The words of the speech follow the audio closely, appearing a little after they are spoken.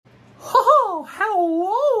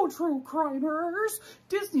Hello, true crimeers.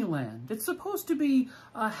 Disneyland. It's supposed to be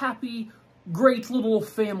a happy, great little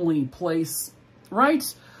family place, right?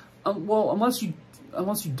 Well, unless you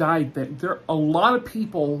died there. There are a lot of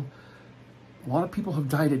people have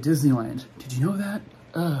died at Disneyland. Did you know that?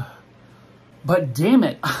 But damn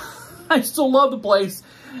it, I still love the place,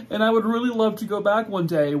 and I would really love to go back one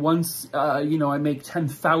day once, you know, I make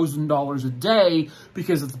 $10,000 a day,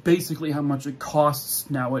 because it's basically how much it costs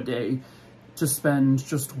nowadays to spend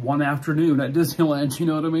just one afternoon at Disneyland, you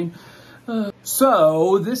know what I mean?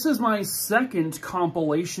 So, this is my second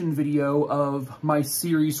compilation video of my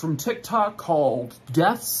series from TikTok called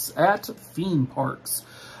Deaths at Theme Parks.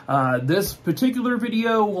 This particular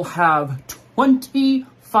video will have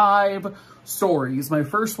 25 stories. My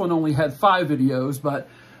first one only had 5 videos, but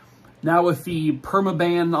now with the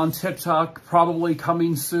permaban on TikTok probably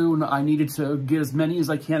coming soon, I needed to get as many as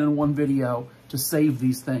I can in one video to save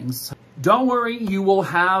these things. Don't worry, you will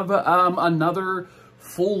have another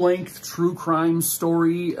full-length true crime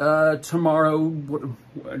story tomorrow,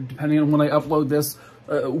 depending on when I upload this,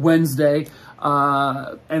 Wednesday.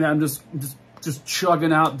 And I'm just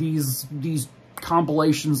chugging out these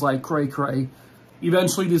compilations like cray-cray.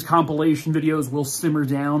 Eventually, these compilation videos will simmer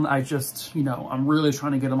down. I just, you know, I'm really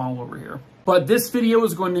trying to get them all over here. But this video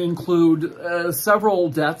is going to include several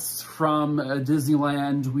deaths from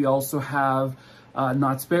Disneyland. We also have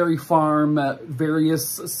Knott's Berry Farm, various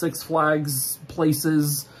Six Flags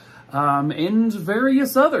places, and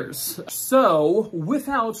various others. So,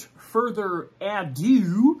 without further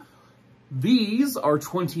ado, these are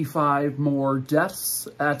 25 more deaths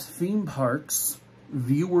at theme parks.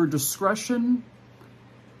 Viewer discretion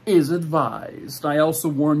is advised. I also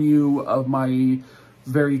warn you of my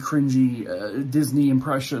very cringy Disney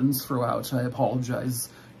impressions throughout. I apologize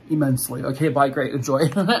immensely. Okay, bye, great, enjoy.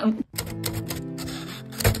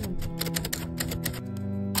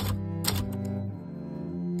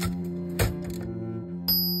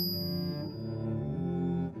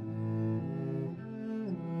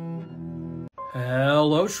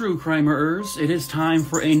 Hello, true crimeers. It is time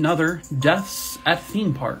for another Deaths at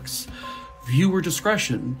Theme Parks. Viewer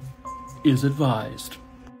discretion is advised.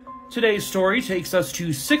 Today's story takes us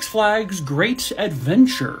to Six Flags Great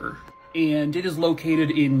Adventure, and it is located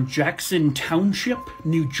in Jackson Township,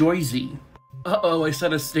 New Jersey. Uh-oh, I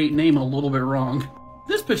said a state name a little bit wrong.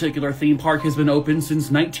 This particular theme park has been open since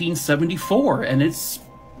 1974, and it's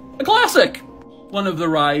a classic. One of the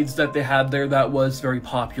rides that they had there that was very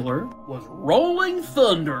popular was Rolling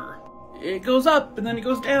Thunder. It goes up, and then it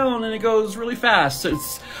goes down, and it goes really fast.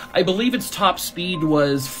 I believe its top speed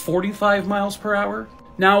was 45 miles per hour.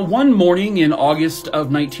 Now, one morning in August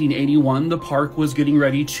of 1981, the park was getting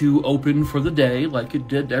ready to open for the day, like it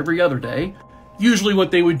did every other day. Usually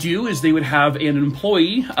what they would do is they would have an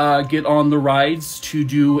employee get on the rides to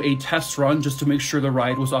do a test run just to make sure the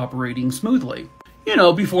ride was operating smoothly. You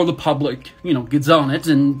know, before the public, you know, gets on it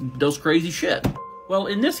and does crazy shit. Well,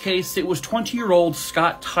 in this case, it was 20-year-old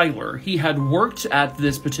Scott Tyler. He had worked at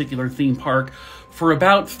this particular theme park for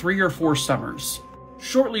about 3 or 4 summers.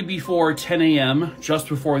 Shortly before 10 a.m., just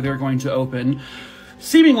before they're going to open,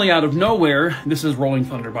 seemingly out of nowhere, this is Rolling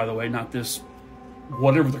Thunder, by the way, not this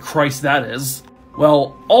whatever the Christ that is.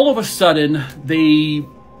 Well, all of a sudden,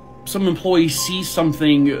 some employees see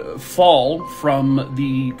something fall from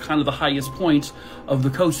the kind of the highest point of the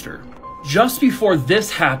coaster. Just before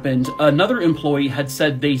this happened, another employee had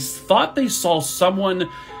said they thought they saw someone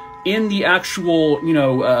in the actual, you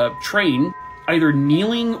know, train, either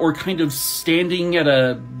kneeling or kind of standing at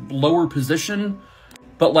a lower position,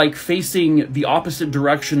 but like facing the opposite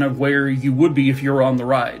direction of where you would be if you were on the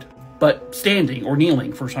ride, but standing or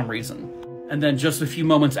kneeling for some reason. And then just a few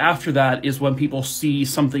moments after that is when people see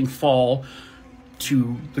something fall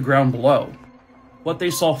to the ground below. What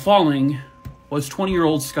they saw falling was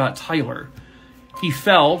 20-year-old Scott Tyler. He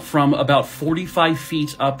fell from about 45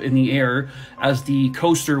 feet up in the air as the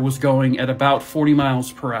coaster was going at about 40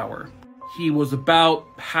 miles per hour. He was about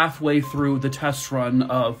halfway through the test run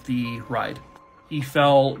of the ride. He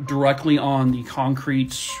fell directly on the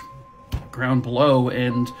concrete ground below,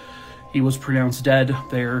 and he was pronounced dead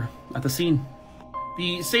there at the scene.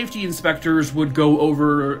 The safety inspectors would go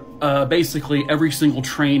over basically every single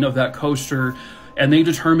train of that coaster, and they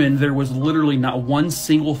determined there was literally not one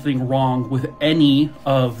single thing wrong with any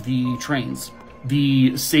of the trains.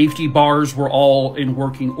 The safety bars were all in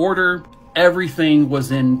working order. Everything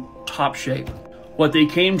was in top shape. What they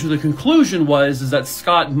came to the conclusion is that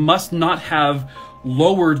Scott must not have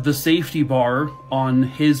lowered the safety bar on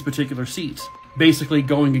his particular seat, basically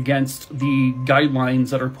going against the guidelines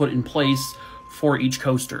that are put in place for each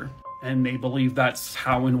coaster. and they believe that's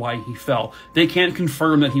how and why he fell. They can't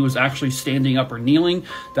confirm that he was actually standing up or kneeling.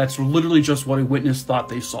 That's literally just what a witness thought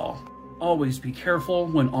they saw. Always be careful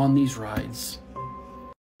when on these rides.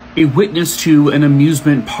 A witness to an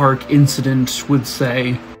amusement park incident would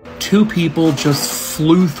say, 2 people just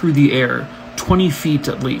flew through the air, 20 feet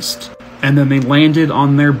at least, and then they landed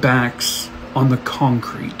on their backs on the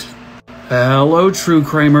concrete. Hello, true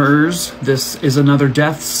crimerers. This is another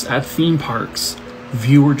Deaths at Theme Parks.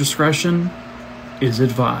 Viewer discretion is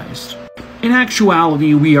advised. In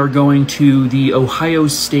actuality, we are going to the Ohio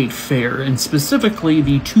State Fair, and specifically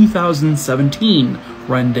the 2017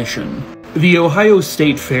 rendition. The Ohio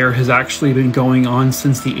State Fair has actually been going on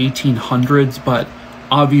since the 1800s, but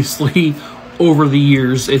obviously, over the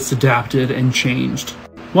years, it's adapted and changed.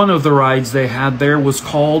 One of the rides they had there was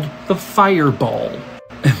called the Fireball.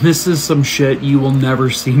 And this is some shit you will never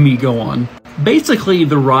see me go on. Basically,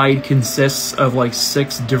 the ride consists of like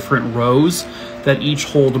 6 different rows that each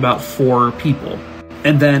hold about 4 people.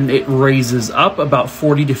 And then it raises up about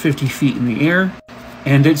 40 to 50 feet in the air,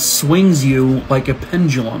 and it swings you like a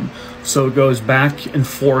pendulum. So it goes back and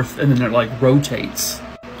forth, and then it like rotates.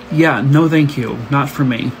 Yeah, no thank you, not for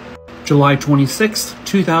me. July 26th,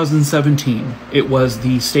 2017. It was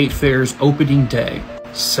the State Fair's opening day.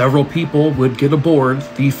 Several people would get aboard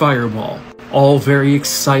the Fireball, all very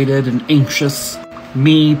excited and anxious,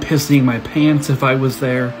 me pissing my pants if I was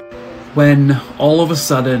there, when all of a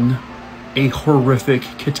sudden, a horrific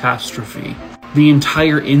catastrophe. The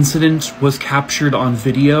entire incident was captured on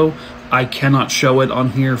video. I cannot show it on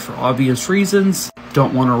here for obvious reasons,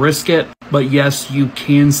 don't want to risk it, but yes, you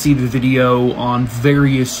can see the video on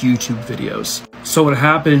various YouTube videos. So what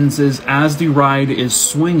happens is, as the ride is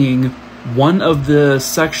swinging, one of the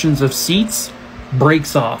sections of seats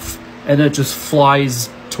breaks off, and it just flies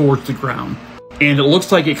towards the ground. And it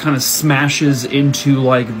looks like it kind of smashes into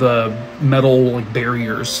like the metal like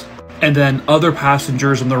barriers. And then other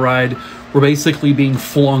passengers on the ride were basically being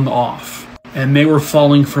flung off. And they were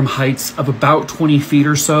falling from heights of about 20 feet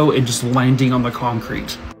or so and just landing on the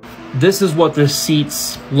concrete. This is what the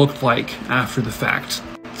seats looked like after the fact.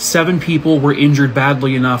 7 people were injured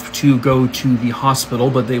badly enough to go to the hospital,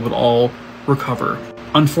 but they would all recover.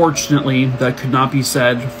 Unfortunately, that could not be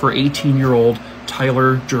said for 18-year-old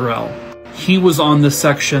Tyler Durrell. He was on the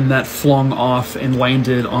section that flung off and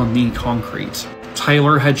landed on the concrete.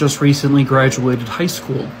 Tyler had just recently graduated high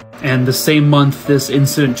school, and the same month this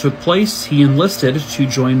incident took place, he enlisted to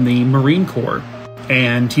join the Marine Corps,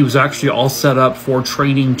 and he was actually all set up for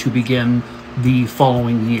training to begin the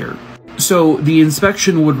following year. So the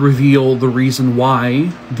inspection would reveal the reason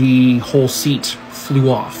why the whole seat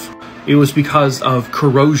flew off. It was because of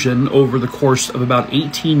corrosion over the course of about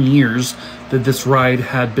 18 years that this ride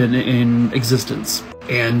had been in existence.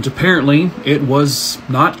 And apparently, it was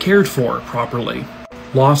not cared for properly.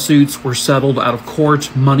 Lawsuits were settled out of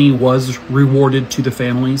court, money was rewarded to the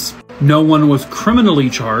families. No one was criminally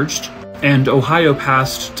charged, and Ohio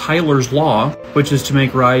passed Tyler's Law, which is to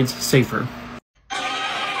make rides safer.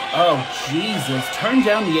 Oh, Jesus. Turn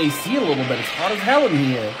down the AC a little bit. It's hot as hell in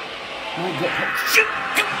here. My God.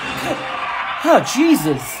 Oh,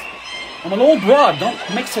 Jesus. I'm an old broad. Don't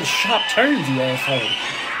make such sharp turns, you asshole.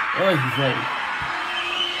 Oh, he's ready.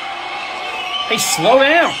 Hey, slow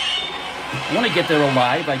down. I want to get there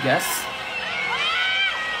alive, I guess.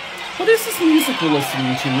 What is this music we're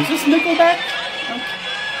listening to? Is this Nickelback? Okay.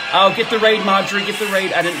 Oh, get the raid, Marjorie. Get the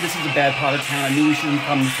raid. This is a bad part of town. I knew we shouldn't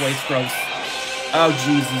come this way. It's gross. Oh,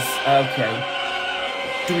 Jesus. Okay.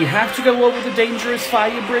 Do we have to go over the dangerous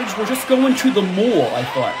fire bridge? We're just going to the mall, I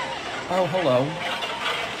thought. Oh, hello.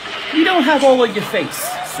 You don't have all of your face,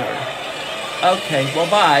 sir. Okay, well,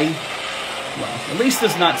 bye. Well, at least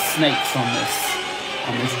there's not snakes on this.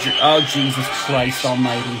 Oh, Jesus Christ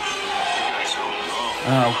almighty.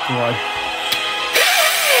 Oh, God.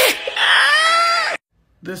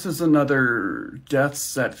 This is another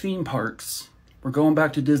Deaths at Theme Parks. We're going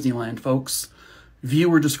back to Disneyland, folks.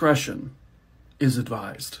 Viewer discretion is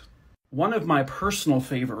advised. One of my personal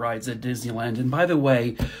favorite rides at Disneyland, and by the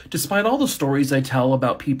way, despite all the stories I tell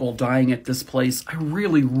about people dying at this place, I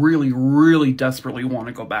really, really, really desperately want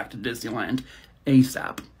to go back to Disneyland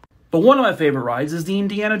ASAP. But one of my favorite rides is the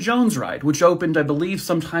Indiana Jones ride, which opened, I believe,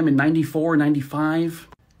 sometime in 94, 95.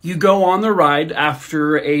 You go on the ride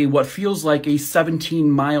after what feels like a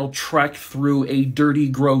 17-mile trek through a dirty,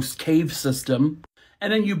 gross cave system.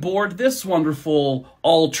 And then you board this wonderful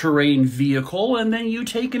all-terrain vehicle, and then you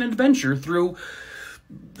take an adventure through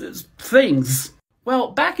things. Well,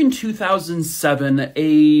 back in 2007,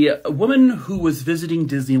 a woman who was visiting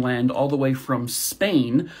Disneyland all the way from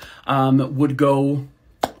Spain would go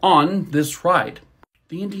on this ride.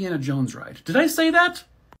 The Indiana Jones ride. Did I say that?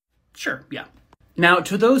 Sure, yeah. Now,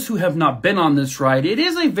 to those who have not been on this ride, it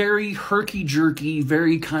is a very herky-jerky,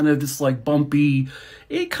 very kind of just like bumpy,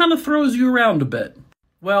 it kind of throws you around a bit.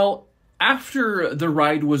 Well, after the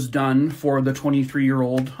ride was done for the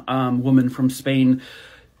 23-year-old woman from Spain,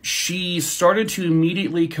 she started to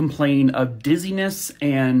immediately complain of dizziness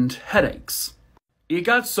and headaches. It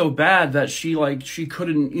got so bad that she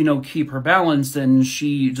couldn't, keep her balance, and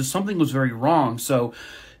something was very wrong. So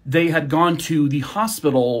they had gone to the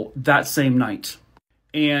hospital that same night,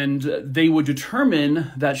 and they would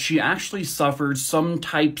determine that she actually suffered some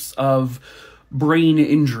types of brain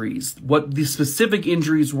injuries. What the specific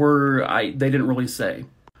injuries were, they didn't really say,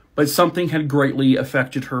 but something had greatly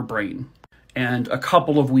affected her brain. And a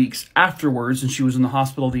couple of weeks afterwards, and she was in the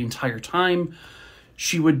hospital the entire time,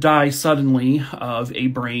 she would die suddenly of a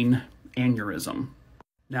brain aneurysm.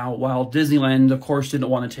 Now, while Disneyland, of course, didn't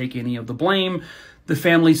want to take any of the blame, the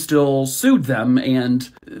family still sued them, and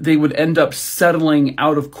they would end up settling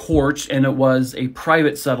out of court, and it was a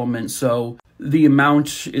private settlement, so the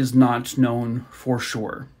amount is not known for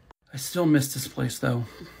sure. I still miss this place, though.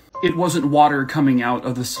 It wasn't water coming out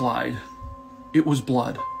of the slide. It was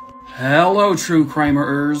blood. Hello, true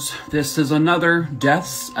crimerers. This is another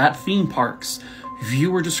Deaths at Theme Parks.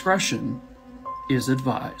 Viewer discretion is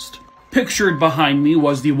advised. Pictured behind me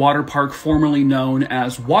was the water park formerly known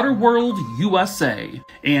as Waterworld USA,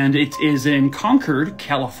 and it is in Concord,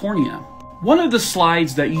 California. One of the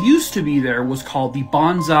slides that used to be there was called the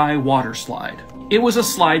Bonsai Water Slide. It was a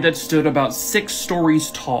slide that stood about 6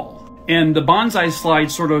 stories tall, and the Bonsai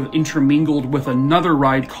slide sort of intermingled with another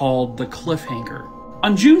ride called the Cliffhanger.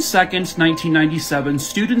 On June 2nd, 1997,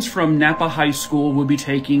 students from Napa High School would be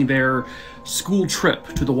taking their school trip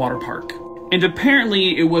to the water park. And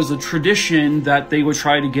apparently it was a tradition that they would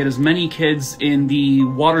try to get as many kids in the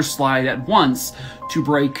water slide at once to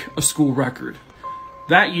break a school record.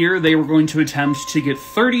 That year, they were going to attempt to get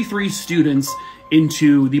 33 students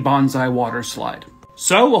into the Bonsai water slide.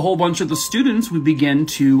 So a whole bunch of the students would begin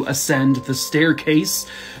to ascend the staircase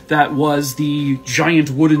that was the giant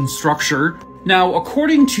wooden structure. Now,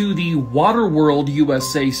 according to the Waterworld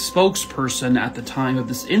USA spokesperson at the time of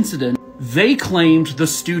this incident, they claimed the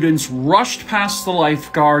students rushed past the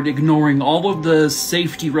lifeguard, ignoring all of the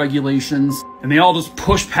safety regulations, and they all just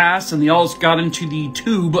pushed past and they all just got into the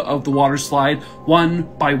tube of the water slide, one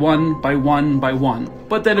by one by one by one.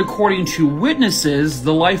 But then according to witnesses,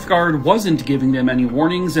 the lifeguard wasn't giving them any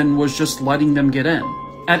warnings and was just letting them get in.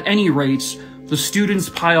 At any rate, the students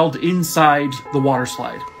piled inside the water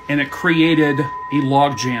slide, and it created a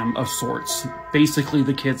logjam of sorts. Basically,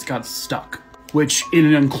 the kids got stuck, which in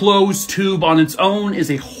an enclosed tube on its own is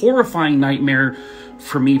a horrifying nightmare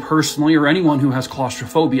for me personally, or anyone who has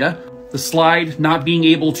claustrophobia. The slide not being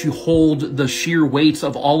able to hold the sheer weight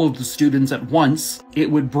of all of the students at once, it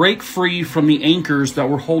would break free from the anchors that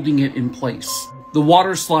were holding it in place. The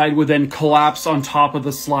water slide would then collapse on top of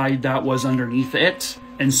the slide that was underneath it,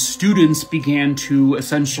 and students began to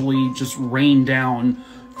essentially just rain down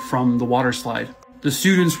from the water slide. The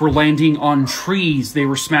students were landing on trees, they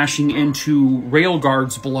were smashing into rail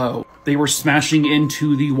guards below, they were smashing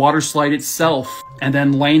into the water slide itself, and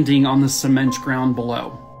then landing on the cement ground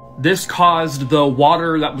below. This caused the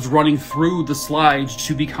water that was running through the slide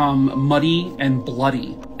to become muddy and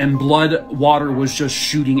bloody, and blood water was just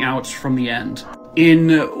shooting out from the end.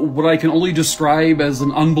 In what I can only describe as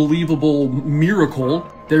an unbelievable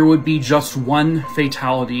miracle, there would be just one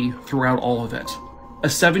fatality throughout all of it. A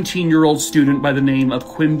 17-year-old student by the name of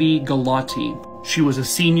Quimby Galati. She was a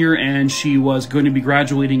senior and she was going to be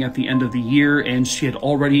graduating at the end of the year, and she had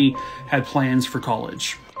already had plans for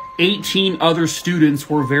college. 18 other students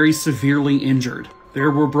were very severely injured. There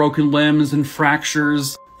were broken limbs and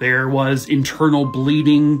fractures. There was internal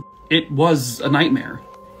bleeding. It was a nightmare.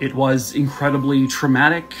 It was incredibly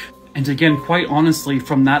traumatic. And again, quite honestly,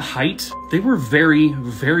 from that height, they were very,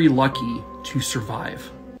 very lucky to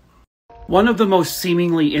survive. One of the most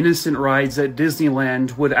seemingly innocent rides at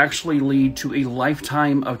Disneyland would actually lead to a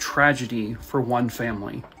lifetime of tragedy for one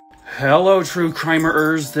family. Hello, true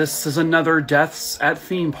crimerers. This is another Deaths at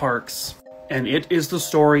Theme Parks, and it is the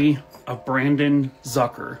story of Brandon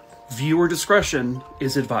Zucker. Viewer discretion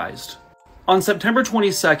is advised. On September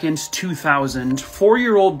 22nd, 2000,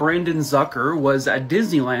 4-year-old Brandon Zucker was at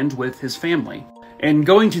Disneyland with his family. And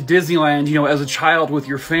going to Disneyland, as a child with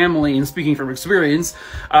your family, and speaking from experience,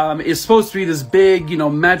 is supposed to be this big,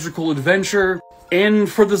 magical adventure. And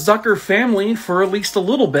for the Zucker family, for at least a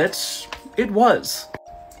little bit, it was.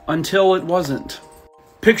 Until it wasn't.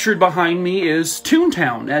 Pictured behind me is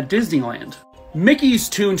Toontown at Disneyland. Mickey's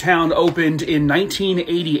Toontown opened in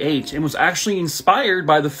 1988 and was actually inspired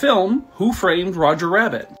by the film Who Framed Roger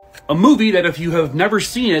Rabbit? A movie that if you have never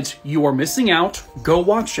seen it, you are missing out. Go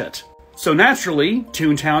watch it. So naturally,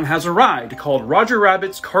 Toontown has a ride called Roger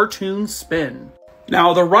Rabbit's Cartoon Spin.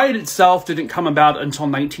 Now, the ride itself didn't come about until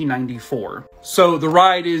 1994. So the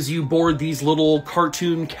ride is you board these little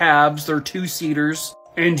cartoon cabs, they're two-seaters,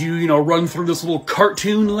 and you run through this little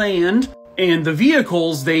cartoon land, and the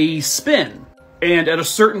vehicles, they spin. And at a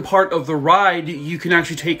certain part of the ride, you can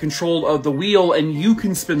actually take control of the wheel and you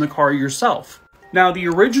can spin the car yourself. Now, the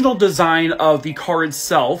original design of the car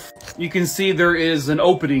itself, you can see there is an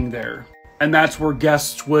opening there, and that's where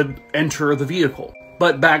guests would enter the vehicle.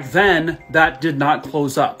 But back then, that did not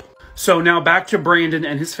close up. So now back to Brandon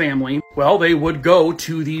and his family. Well, they would go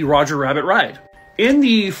to the Roger Rabbit ride. In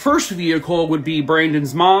the first vehicle would be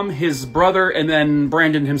Brandon's mom, his brother, and then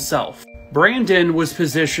Brandon himself. Brandon was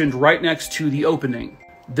positioned right next to the opening.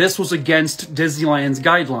 This was against Disneyland's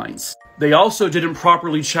guidelines. They also didn't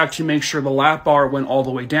properly check to make sure the lap bar went all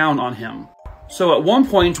the way down on him. So at one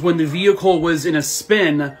point when the vehicle was in a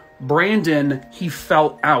spin, Brandon, he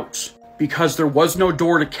fell out. Because there was no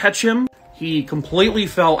door to catch him, he completely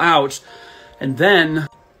fell out, and then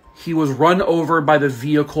he was run over by the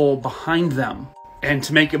vehicle behind them. And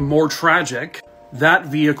to make it more tragic, that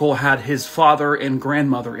vehicle had his father and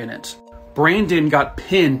grandmother in it. Brandon got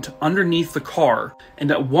pinned underneath the car,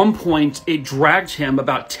 and at one point it dragged him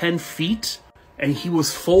about 10 feet, and he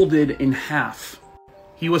was folded in half.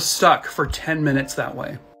 He was stuck for 10 minutes that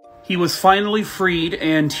way. He was finally freed,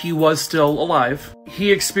 and he was still alive.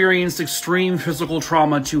 He experienced extreme physical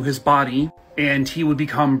trauma to his body, and he would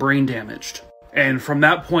become brain damaged. And from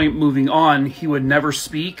that point moving on, he would never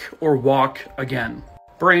speak or walk again.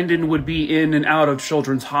 Brandon would be in and out of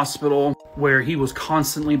Children's Hospital, where he was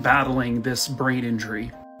constantly battling this brain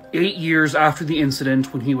injury. 8 years after the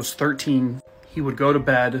incident, when he was 13, he would go to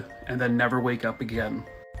bed and then never wake up again.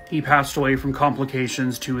 He passed away from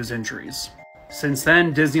complications to his injuries. Since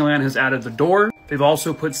then, Disneyland has added the door. They've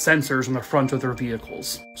also put sensors on the front of their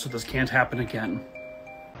vehicles, so this can't happen again.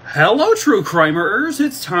 Hello, true crimerers!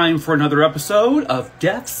 It's time for another episode of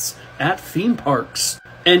Deaths at Theme Parks.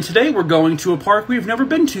 And today we're going to a park we've never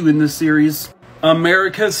been to in this series.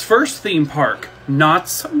 America's first theme park,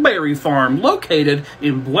 Knott's Berry Farm, located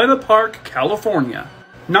in Buena Park, California.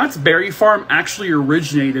 Knott's Berry Farm actually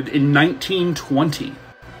originated in 1920.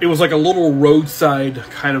 It was like a little roadside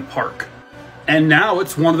kind of park. And now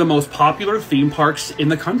it's one of the most popular theme parks in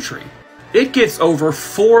the country. It gets over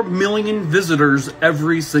 4 million visitors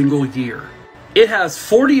every single year. It has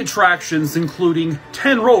 40 attractions, including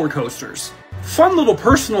 10 roller coasters. Fun little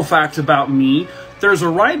personal fact about me, there's a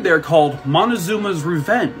ride there called Montezuma's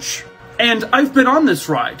Revenge. And I've been on this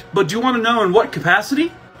ride, but do you want to know in what capacity?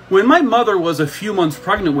 When my mother was a few months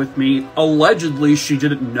pregnant with me, allegedly she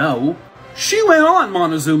didn't know, she went on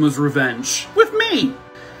Montezuma's Revenge with me.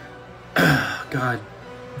 God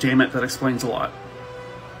damn it, that explains a lot.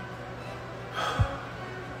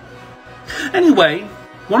 Anyway,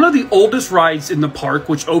 one of the oldest rides in the park,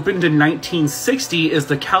 which opened in 1960, is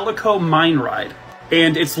the Calico Mine Ride.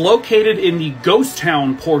 And it's located in the Ghost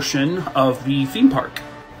Town portion of the theme park.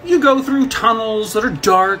 You go through tunnels that are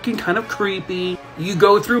dark and kind of creepy. You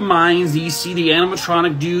go through mines, you see the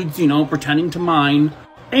animatronic dudes, pretending to mine.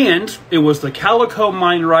 And it was the Calico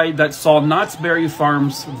Mine Ride that saw Knott's Berry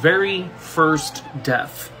Farm's very first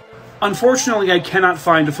death. Unfortunately, I cannot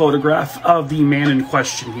find a photograph of the man in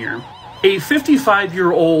question here. A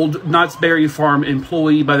 55-year-old Knott's Berry Farm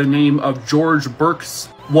employee by the name of George Burks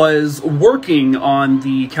was working on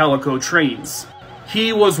the Calico trains.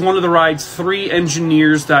 He was one of the ride's 3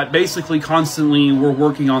 engineers that basically constantly were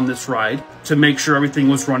working on this ride to make sure everything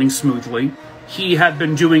was running smoothly. He had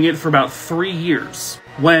been doing it for about 3 years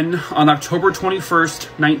when, on October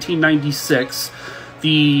 21st, 1996,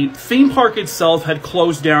 the theme park itself had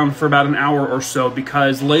closed down for about an hour or so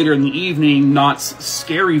because later in the evening, Knott's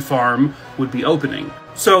Scary Farm would be opening.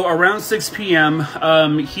 So around 6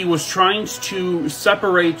 p.m., he was trying to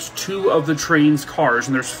separate 2 of the train's cars,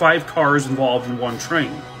 and there's 5 cars involved in one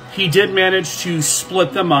train. He did manage to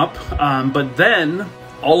split them up, but then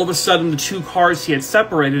all of a sudden the 2 cars he had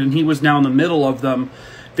separated, and he was now in the middle of them,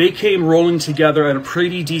 they came rolling together at a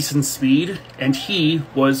pretty decent speed, and he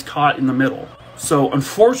was caught in the middle. So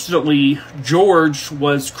unfortunately, George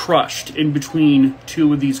was crushed in between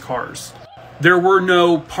 2 of these cars. There were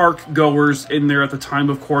no park goers in there at the time,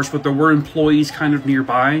 of course, but there were employees kind of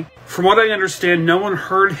nearby. From what I understand, no one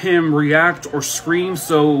heard him react or scream,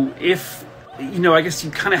 so I guess you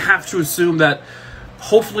kind of have to assume that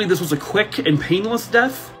hopefully this was a quick and painless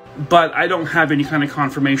death. but I don't have any kind of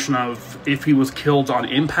confirmation of if he was killed on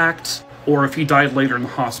impact or if he died later in the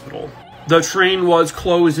hospital. The train was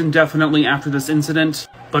closed indefinitely after this incident,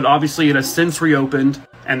 but obviously it has since reopened,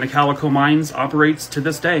 and the Calico Mines operates to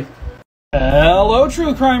this day. Hello,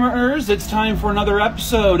 true crimeers! It's time for another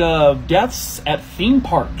episode of Deaths at Theme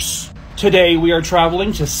Parks. Today we are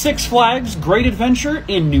traveling to Six Flags Great Adventure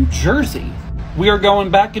in New Jersey. We are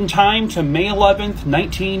going back in time to May 11th,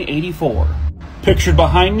 1984. Pictured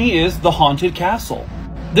behind me is the Haunted Castle.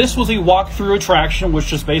 This was a walk-through attraction, which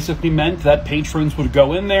just basically meant that patrons would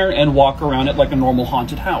go in there and walk around it like a normal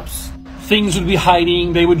haunted house. Things would be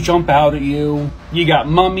hiding, they would jump out at you. You got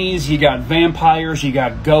mummies, you got vampires, you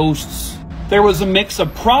got ghosts. There was a mix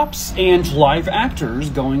of props and live actors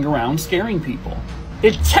going around scaring people.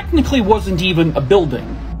 It technically wasn't even a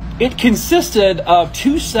building. It consisted of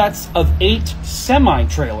 2 sets of 8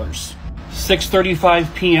 semi-trailers.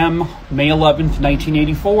 6:35 p.m., May 11th,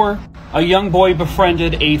 1984, a young boy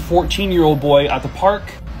befriended a 14-year-old boy at the park.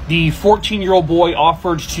 The 14-year-old boy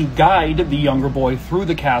offered to guide the younger boy through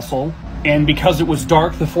the castle, and because it was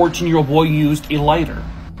dark, the 14-year-old boy used a lighter.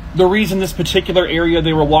 The reason this particular area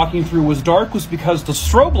they were walking through was dark was because the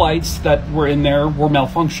strobe lights that were in there were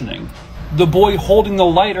malfunctioning. The boy holding the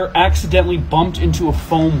lighter accidentally bumped into a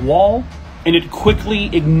foam wall, and it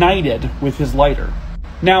quickly ignited with his lighter.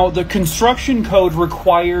 Now, the construction code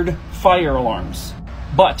required fire alarms,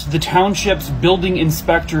 but the township's building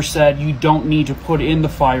inspector said you don't need to put in the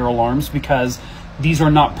fire alarms because these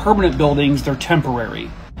are not permanent buildings, they're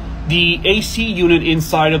temporary. The AC unit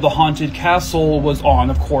inside of the haunted castle was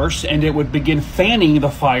on, of course, and it would begin fanning the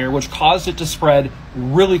fire, which caused it to spread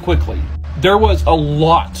really quickly. There was a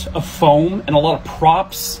lot of foam and a lot of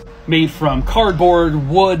props made from cardboard,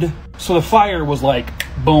 wood, so the fire was like,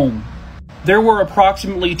 boom. There were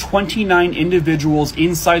approximately 29 individuals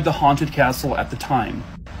inside the haunted castle at the time,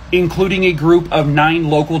 including a group of 9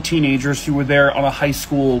 local teenagers who were there on a high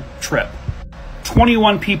school trip.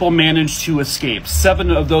 21 people managed to escape. 7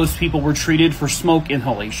 of those people were treated for smoke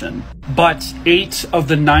inhalation. But 8 of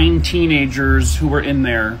the 9 teenagers who were in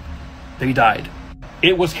there, they died.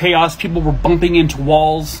 It was chaos. People were bumping into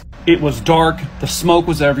walls. It was dark. The smoke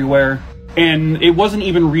was everywhere. And it wasn't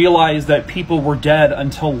even realized that people were dead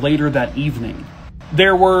until later that evening.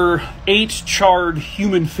 There were 8 charred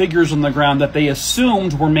human figures on the ground that they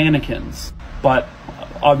assumed were mannequins. But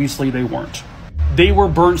obviously they weren't. They were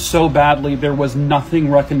burnt so badly there was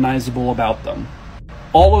nothing recognizable about them.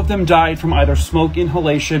 All of them died from either smoke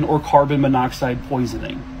inhalation or carbon monoxide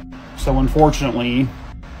poisoning. So unfortunately,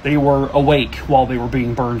 they were awake while they were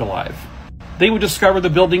being burned alive. They would discover the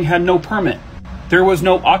building had no permit. There was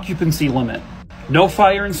no occupancy limit, no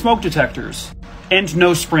fire and smoke detectors, and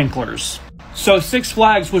no sprinklers. So Six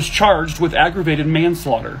Flags was charged with aggravated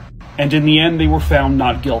manslaughter, and in the end they were found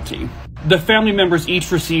not guilty. The family members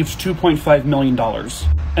each received $2.5 million,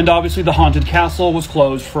 and obviously the haunted castle was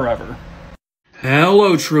closed forever.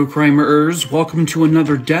 Hello, true crimeers. Welcome to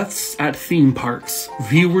another Deaths at Theme Parks.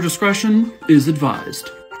 Viewer discretion is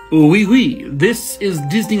advised. Oui, oui, this is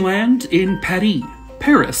Disneyland in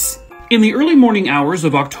Paris. In the early morning hours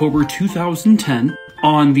of October 2010,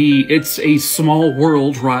 on the It's a Small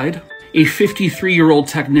World ride, a 53-year-old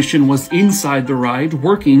technician was inside the ride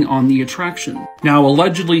working on the attraction. Now,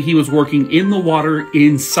 allegedly, he was working in the water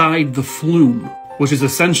inside the flume, which is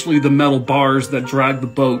essentially the metal bars that drag the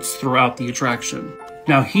boats throughout the attraction.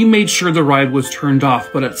 Now, he made sure the ride was turned off,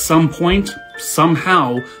 but at some point,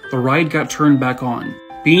 somehow, the ride got turned back on.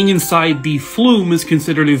 Being inside the flume is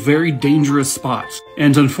considered a very dangerous spot,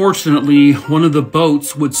 and unfortunately, one of the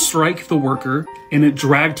boats would strike the worker, and it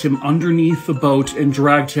dragged him underneath the boat and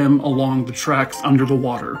dragged him along the tracks under the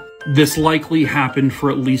water. This likely happened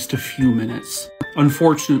for at least a few minutes.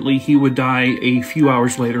 Unfortunately, he would die a few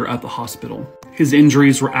hours later at the hospital. His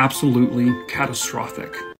injuries were absolutely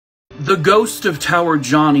catastrophic. The ghost of Tower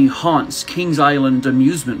Johnny haunts Kings Island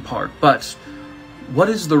Amusement Park, but what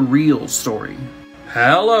is the real story?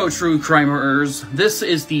 Hello, true crimeers. This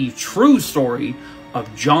is the true story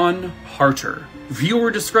of John Harter. Viewer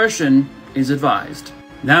discretion is advised.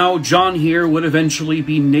 Now, John here would eventually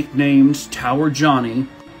be nicknamed Tower Johnny,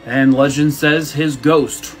 and legend says his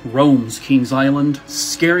ghost roams Kings Island,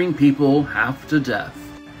 scaring people half to death.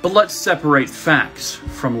 But let's separate fact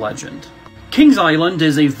from legend. Kings Island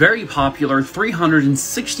is a very popular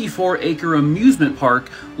 364-acre amusement park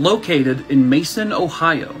located in Mason,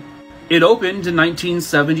 Ohio. It opened in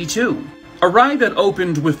 1972. A ride that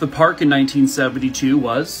opened with the park in 1972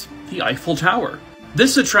 was the Eiffel Tower.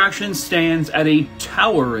 This attraction stands at a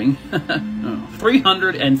towering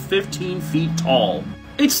 315 feet tall.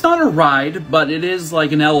 It's not a ride, but it is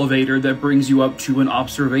like an elevator that brings you up to an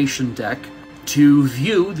observation deck to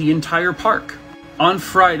view the entire park. On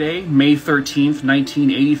Friday, May 13th,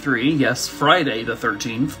 1983, yes, Friday the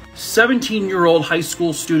 13th, 17-year-old high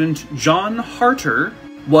school student John Harter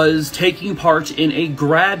was taking part in a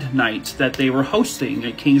grad night that they were hosting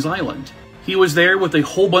at Kings Island. He was there with a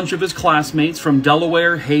whole bunch of his classmates from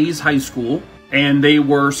Delaware Hayes High School, and they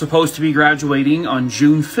were supposed to be graduating on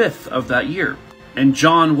June 5th of that year. And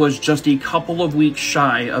John was just a couple of weeks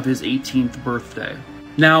shy of his 18th birthday.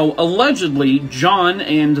 Now, allegedly, John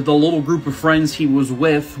and the little group of friends he was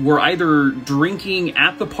with were either drinking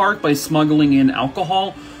at the park by smuggling in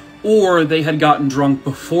alcohol, or they had gotten drunk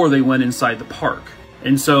before they went inside the park.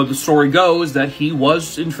 And so the story goes that he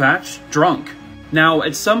was, in fact, drunk. Now,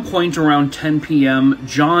 at some point around 10 p.m.,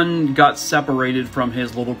 John got separated from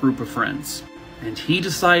his little group of friends, and he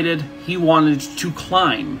decided he wanted to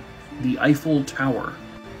climb the Eiffel Tower.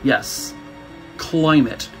 Yes, climb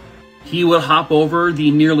it. He would hop over the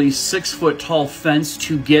nearly 6-foot-tall fence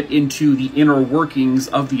to get into the inner workings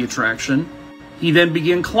of the attraction. He then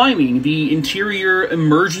began climbing the interior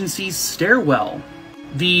emergency stairwell.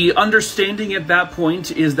 The understanding at that point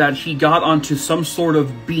is that he got onto some sort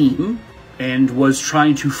of beam and was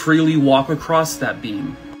trying to freely walk across that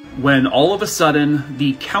beam, when all of a sudden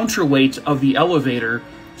the counterweight of the elevator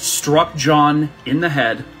struck John in the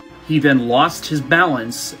head. He then lost his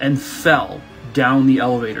balance and fell down the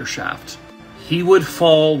elevator shaft. He would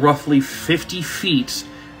fall roughly 50 feet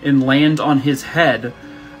and land on his head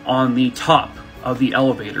on the top of the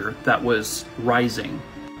elevator that was rising.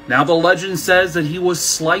 Now, the legend says that he was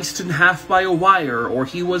sliced in half by a wire or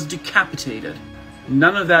he was decapitated.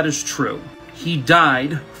 None of that is true. He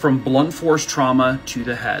died from blunt force trauma to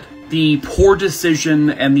the head. The poor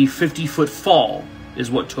decision and the 50-foot fall is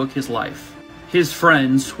what took his life. His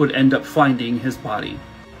friends would end up finding his body.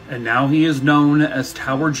 And now he is known as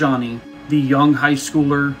Tower Johnny, the young high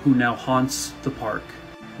schooler who now haunts the park.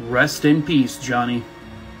 Rest in peace, Johnny.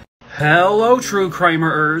 Hello, true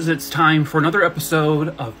crimerers. It's time for another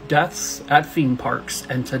episode of Deaths at Theme Parks,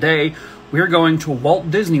 and today we're going to Walt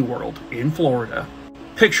Disney World in Florida.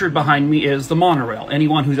 Pictured behind me is the monorail.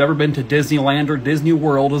 Anyone who's ever been to Disneyland or Disney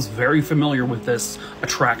World is very familiar with this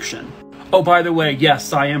attraction. Oh, by the way,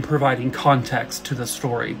 yes, I am providing context to the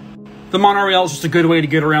story. The monorail is just a good way to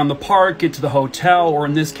get around the park, get to the hotel, or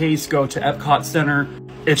in this case, go to Epcot Center.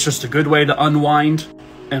 It's just a good way to unwind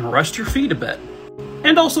and rest your feet a bit.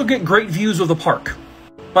 And also get great views of the park.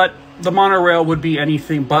 But the monorail would be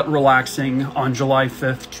anything but relaxing on July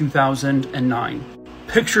 5th, 2009.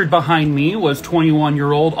 Pictured behind me was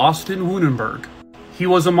 21-year-old Austin Wunenberg. He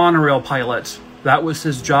was a monorail pilot. That was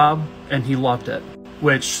his job, and he loved it.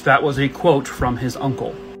 Which, that was a quote from his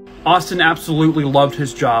uncle. Austin absolutely loved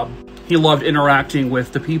his job. He loved interacting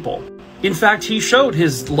with the people. In fact, he showed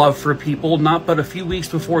his love for people not but a few weeks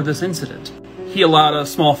before this incident. He allowed a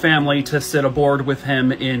small family to sit aboard with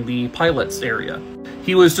him in the pilot's area.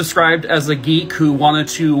 He was described as a geek who wanted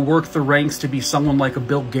to work the ranks to be someone like a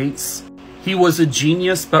Bill Gates. He was a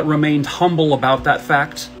genius but remained humble about that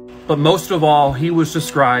fact. But most of all, he was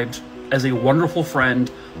described as a wonderful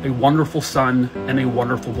friend, a wonderful son, and a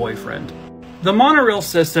wonderful boyfriend. The monorail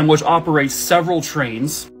system, which operates several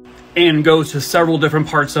trains and goes to several different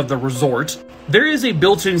parts of the resort, there is a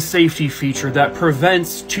built-in safety feature that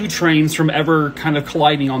prevents two trains from ever kind of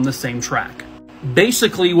colliding on the same track.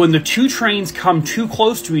 Basically, when the two trains come too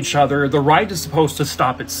close to each other, the ride is supposed to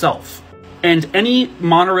stop itself. And any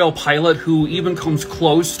monorail pilot who even comes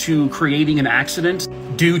close to creating an accident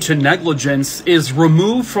due to negligence is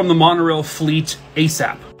removed from the monorail fleet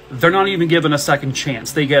ASAP. They're not even given a second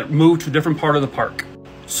chance. They get moved to a different part of the park.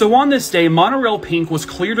 So on this day, Monorail Pink was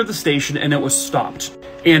cleared of the station and it was stopped.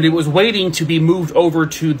 And it was waiting to be moved over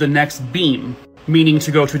to the next beam, meaning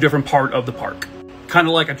to go to a different part of the park. Kind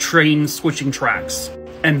of like a train switching tracks.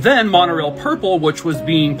 And then Monorail Purple, which was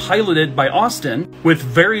being piloted by Austin, with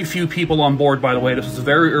very few people on board, by the way, this was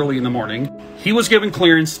very early in the morning, he was given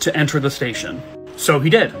clearance to enter the station. So he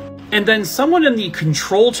did. And then someone in the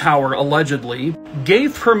control tower, allegedly,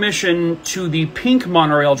 gave permission to the pink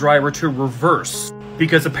monorail driver to reverse,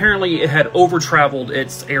 because apparently it had over-traveled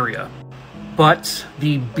its area. But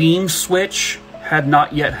the beam switch had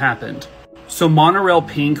not yet happened. So Monorail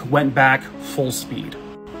Pink went back full speed.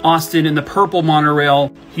 Austin, in the purple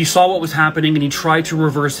monorail, he saw what was happening and he tried to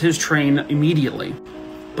reverse his train immediately.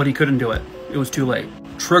 But he couldn't do it. It was too late.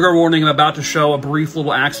 Trigger warning, I'm about to show a brief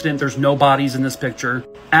little accident. There's no bodies in this picture.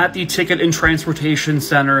 At the Ticket and Transportation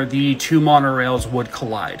Center, the two monorails would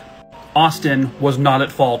collide. Austin was not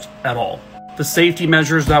at fault at all. The safety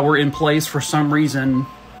measures that were in place for some reason,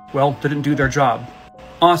 well, didn't do their job.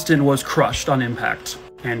 Austin was crushed on impact,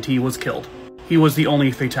 and he was killed. He was the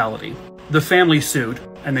only fatality. The family sued,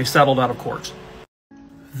 and they settled out of court.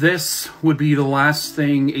 This would be the last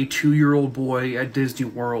thing a 2-year-old boy at Disney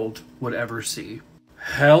World would ever see.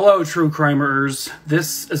 Hello, true crimerers.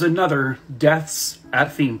 This is another Deaths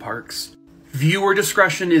at Theme Parks. Viewer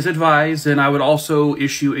discretion is advised, and I would also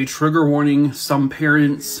issue a trigger warning. Some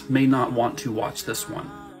parents may not want to watch this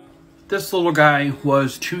one. This little guy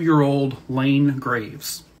was 2-year-old Lane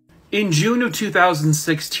Graves. In June of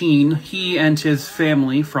 2016, he and his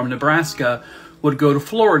family from Nebraska would go to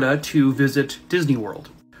Florida to visit Disney World.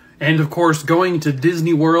 And of course, going to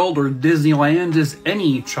Disney World or Disneyland is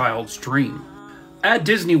any child's dream. At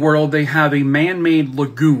Disney World, they have a man-made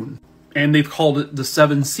lagoon, and they've called it the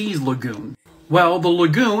Seven Seas Lagoon. Well, the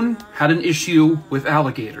lagoon had an issue with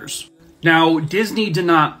alligators. Now, Disney did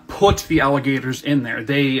not put the alligators in there.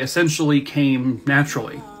 They essentially came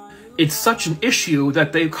naturally. It's such an issue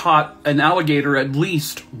that they've caught an alligator at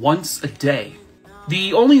least once a day.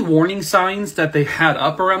 The only warning signs that they had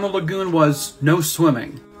up around the lagoon was no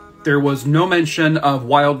swimming. There was no mention of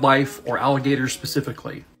wildlife or alligators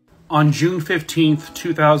specifically. On June 15th,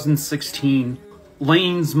 2016,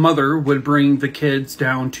 Lane's mother would bring the kids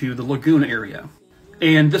down to the lagoon area.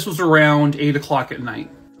 And this was around 8 o'clock at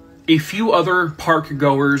night. A few other park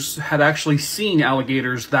goers had actually seen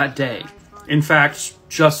alligators that day. In fact,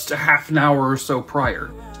 just a half an hour or so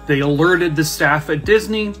prior. They alerted the staff at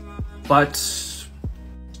Disney, but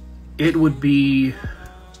it would be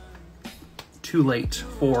too late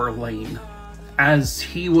for Lane. As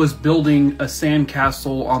he was building a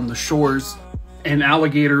sandcastle on the shores, an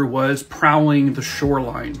alligator was prowling the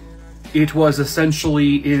shoreline. It was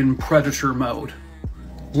essentially in predator mode.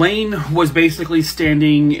 Lane was basically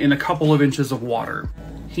standing in a couple of inches of water.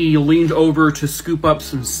 He leaned over to scoop up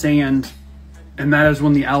some sand, and that is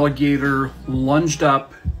when the alligator lunged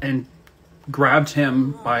up and grabbed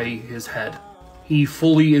him by his head. He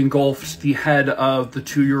fully engulfed the head of the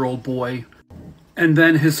 2-year-old boy. And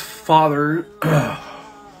then his father,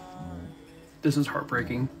 this is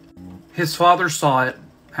heartbreaking. His father saw it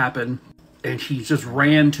happen, and he just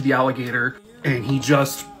ran to the alligator, and he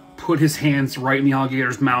just put his hands right in the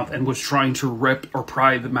alligator's mouth and was trying to rip or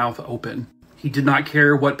pry the mouth open. He did not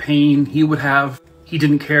care what pain he would have. He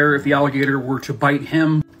didn't care if the alligator were to bite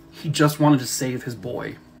him. He just wanted to save his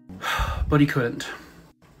boy. But he couldn't.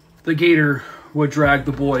 The gator would drag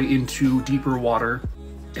the boy into deeper water,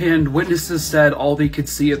 and witnesses said all they could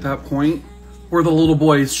see at that point were the little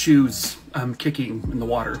boy's shoes kicking in the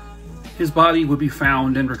water. His body would be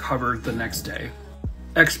found and recovered the next day.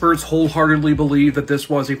 Experts wholeheartedly believe that this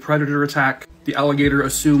was a predator attack. The alligator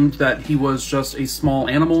assumed that he was just a small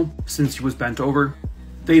animal since he was bent over.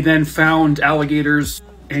 They then found alligators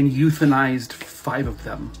and euthanized 5 of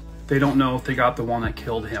them. They don't know if they got the one that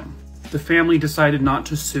killed him. The family decided not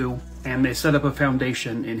to sue, and they set up a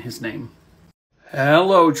foundation in his name.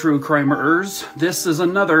 Hello, true crimerers. This is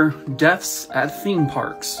another Deaths at Theme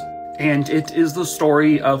Parks, and it is the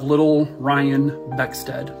story of little Ryan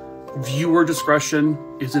Beckstead. Viewer discretion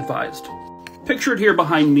is advised. Pictured here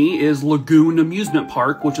behind me is Lagoon Amusement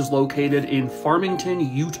Park, which is located in Farmington,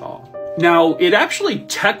 Utah. Now, it actually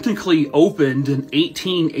technically opened in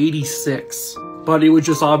 1886, but it would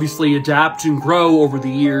just obviously adapt and grow over the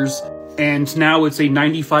years, and now it's a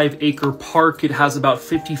 95-acre park. It has about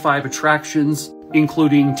 55 attractions,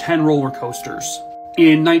 including 10 roller coasters.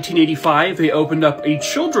 In 1985, they opened up a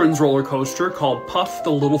children's roller coaster called Puff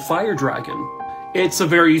the Little Fire Dragon. It's a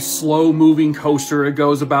very slow-moving coaster. It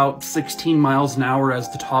goes about 16 miles an hour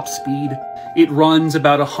as the top speed. It runs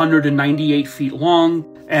about 198 feet long,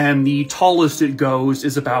 and the tallest it goes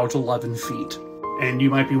is about 11 feet. And you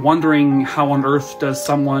might be wondering, how on earth does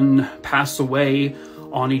someone pass away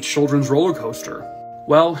on a children's roller coaster?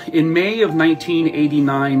 Well, in May of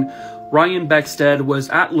 1989, Ryan Beckstead was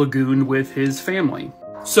at Lagoon with his family.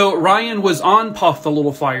 So Ryan was on Puff the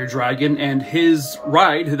Little Fire Dragon, and his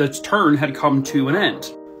ride, its turn, had come to an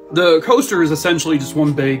end. The coaster is essentially just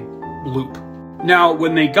one big loop. Now,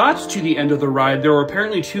 when they got to the end of the ride, there were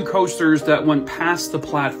apparently 2 coasters that went past the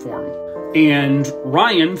platform. And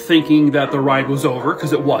Ryan, thinking that the ride was over,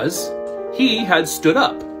 because it was, he had stood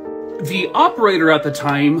up. The operator at the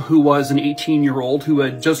time, who was an 18-year-old who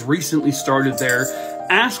had just recently started there,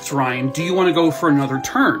 asked Ryan, "Do you want to go for another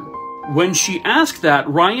turn?" When she asked that,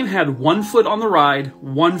 Ryan had 1 foot on the ride,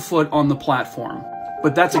 1 foot on the platform.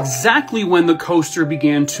 But that's exactly when the coaster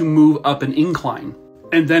began to move up an incline.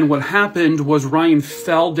 And then what happened was Ryan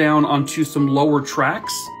fell down onto some lower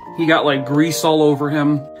tracks. He got like grease all over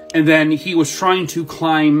him, and then he was trying to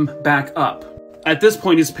climb back up. At this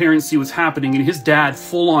point, his parents see what's happening, and his dad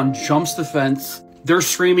full-on jumps the fence, They're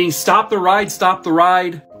screaming, "Stop the ride, stop the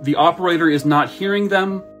ride." The operator is not hearing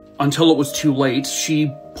them until it was too late.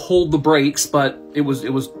 She pulled the brakes, but it was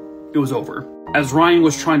over. As Ryan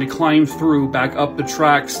was trying to climb through back up the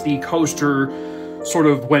tracks, the coaster sort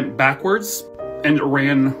of went backwards and it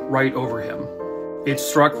ran right over him. It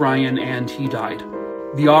struck Ryan and he died.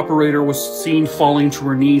 The operator was seen falling to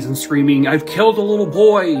her knees and screaming, "I've killed a little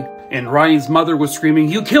boy." And Ryan's mother was screaming,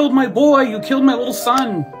 "You killed my boy, you killed my little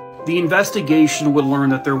son." The investigation would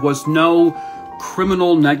learn that there was no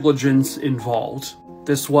criminal negligence involved.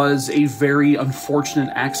 This was a very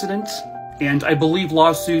unfortunate accident, and I believe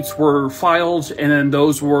lawsuits were filed and then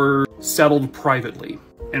those were settled privately.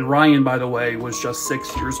 And Ryan, by the way, was just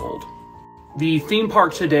 6 years old. The theme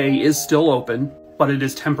park today is still open, but it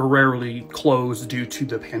is temporarily closed due to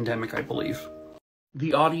the pandemic, I believe.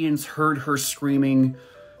 The audience heard her screaming,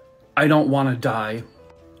 "I don't want to die,"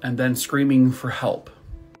 and then screaming for help.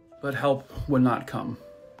 But help would not come.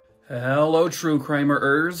 Hello, true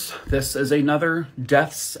crimerers. This is another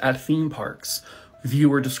Deaths at Theme Parks.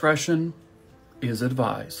 Viewer discretion is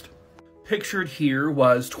advised. Pictured here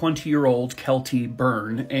was 20-year-old Kelty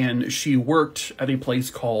Byrne, and she worked at a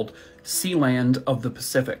place called Sealand of the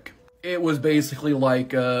Pacific. It was basically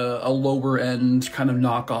like a lower-end kind of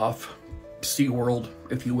knockoff SeaWorld,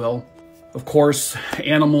 if you will. Of course,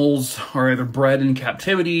 animals are either bred in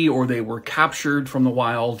captivity or they were captured from the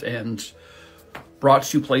wild and brought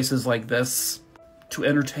to places like this to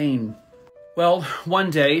entertain. Well,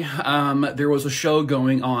 one day, there was a show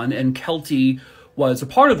going on and Kelty was a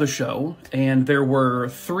part of the show, and there were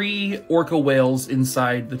 3 orca whales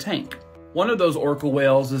inside the tank. One of those orca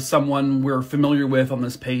whales is someone we're familiar with on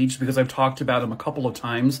this page because I've talked about him a couple of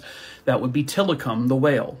times. That would be Tilikum, the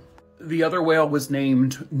whale. The other whale was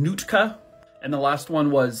named Nootka, and the last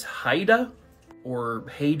one was Haida, or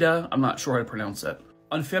Haida, I'm not sure how to pronounce it.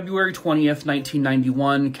 On February 20th,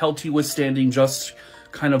 1991, Kelty was standing just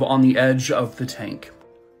kind of on the edge of the tank.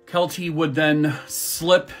 Kelty would then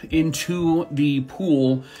slip into the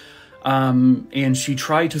pool, and she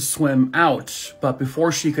tried to swim out, but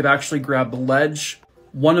before she could actually grab the ledge,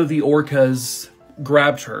 one of the orcas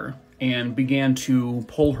grabbed her and began to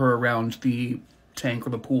pull her around the tank or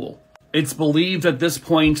the pool. It's believed at this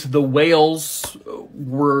point the whales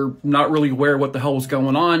were not really aware what the hell was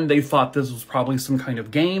going on. They thought this was probably some kind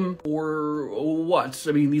of game or what.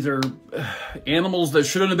 I mean, these are animals that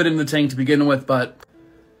shouldn't have been in the tank to begin with, but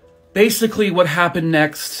basically what happened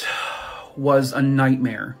next was a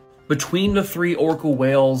nightmare. Between the 3 orca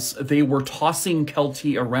whales, they were tossing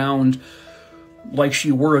Kelty around like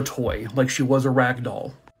she were a toy, like she was a rag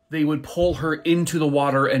doll. They would pull her into the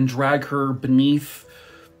water and drag her beneath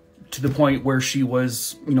to the point where she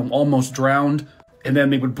was, almost drowned. And then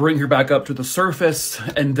they would bring her back up to the surface.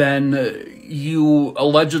 And then you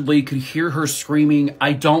allegedly could hear her screaming,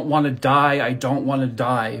 "I don't want to die, I don't want to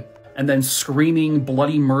die." And then screaming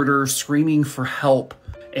bloody murder, screaming for help.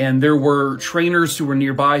 And there were trainers who were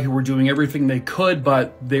nearby who were doing everything they could,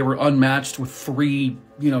 but they were unmatched with 3,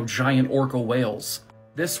 giant orca whales.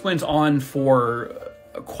 This went on for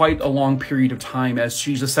quite a long period of time as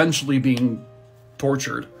she's essentially being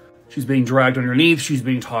tortured. She's being dragged underneath, she's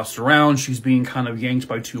being tossed around, she's being kind of yanked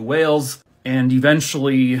by 2 whales, and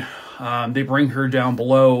eventually they bring her down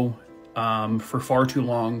below for far too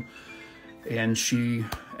long, and she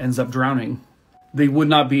ends up drowning. They would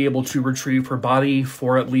not be able to retrieve her body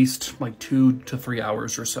for at least like 2 to 3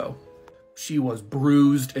 hours or so. She was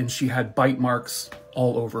bruised and she had bite marks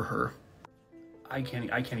all over her. I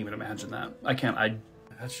can't even imagine that.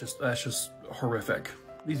 That's just horrific.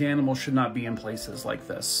 These animals should not be in places like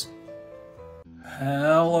this.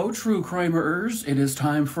 Hello, true crimerers. It is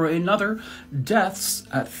time for another Deaths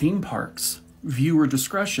at Theme Parks. Viewer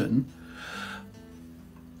discretion.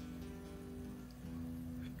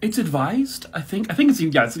 It's advised, I think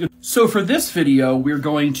it's good. So for this video, we're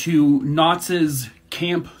going to Knott's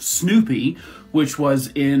Camp Snoopy, which was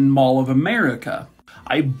in Mall of America.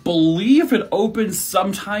 I believe it opened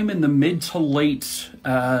sometime in the mid to late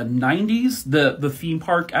 90s, the theme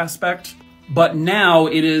park aspect. But now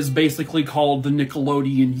it is basically called the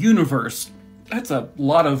Nickelodeon Universe. That's a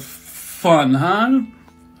lot of fun, huh?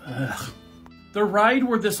 Ugh. The ride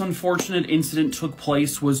where this unfortunate incident took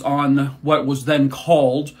place was on what was then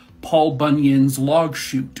called Paul Bunyan's Log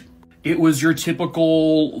Chute. It was your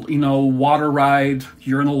typical, water ride.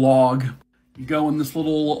 You're in a log. You go in this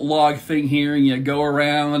little log thing here and you go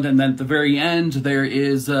around, and then at the very end there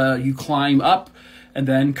is, you climb up, and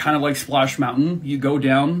then kind of like Splash Mountain, you go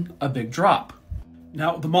down a big drop.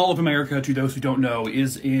 Now, the Mall of America, to those who don't know,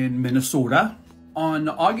 is in Minnesota. On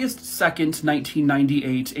August 2nd,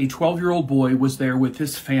 1998, a 12-year-old boy was there with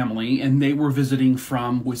his family, and they were visiting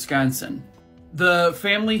from Wisconsin. The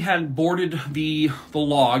family had boarded the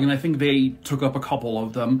log, and I think they took up a couple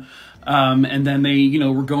of them, and then they,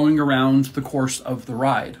 were going around the course of the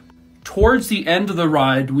ride. Towards the end of the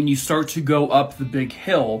ride, when you start to go up the big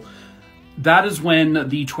hill, that is when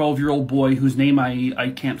the 12-year-old boy, whose name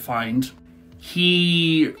I can't find,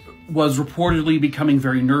 he was reportedly becoming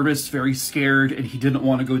very nervous, very scared, and he didn't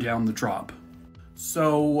want to go down the drop.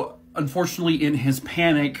 So, unfortunately, in his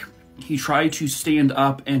panic, he tried to stand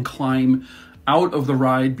up and climb out of the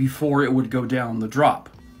ride before it would go down the drop.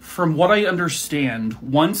 From what I understand,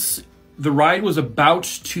 once the ride was about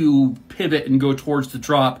to pivot and go towards the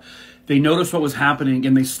drop, they noticed what was happening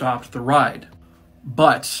and they stopped the ride.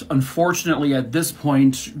 But, unfortunately, at this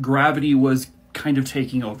point, gravity was kind of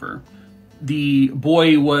taking over. The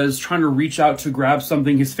boy was trying to reach out to grab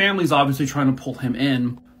something. His family's obviously trying to pull him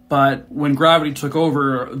in. But when gravity took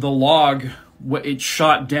over, the log, it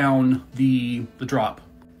shot down the drop.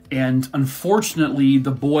 And unfortunately, the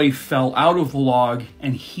boy fell out of the log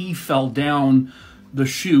and he fell down the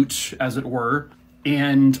chute, as it were.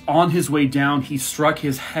 And on his way down, he struck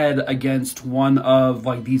his head against one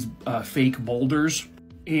of these fake boulders.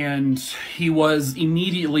 And he was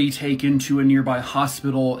immediately taken to a nearby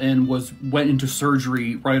hospital and went into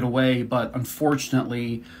surgery right away, but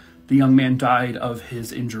unfortunately, the young man died of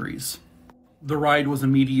his injuries. The ride was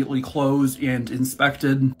immediately closed and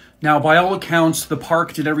inspected. Now, by all accounts, the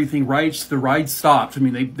park did everything right. The ride stopped. I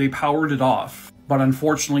mean, they powered it off. But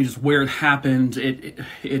unfortunately, just where it happened, the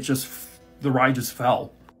ride just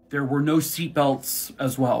fell. There were no seatbelts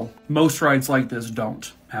as well. Most rides like this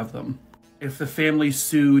don't have them. If the family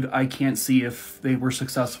sued, I can't see if they were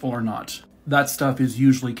successful or not. That stuff is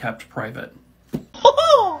usually kept private.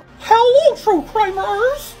 Hello, true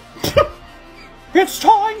crimerers! It's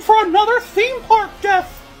time for another theme park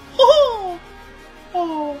death!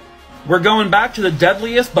 We're going back to the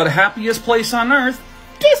deadliest but happiest place on earth,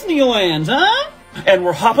 Disneyland, huh? And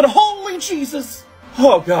we're hopping, holy Jesus!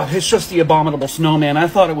 Oh God, it's just the abominable snowman. I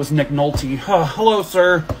thought it was Nick Nolte. Hello,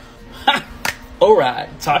 sir.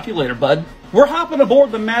 Alright, talk to you later, bud. We're hopping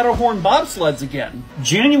aboard the Matterhorn bobsleds again.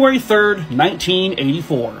 January 3rd,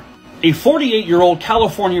 1984. A 48-year-old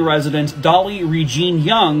California resident, Dolly Regine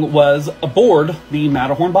Young, was aboard the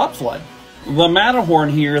Matterhorn bobsled. The Matterhorn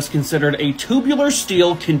here is considered a tubular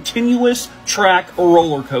steel continuous track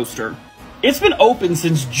roller coaster. It's been open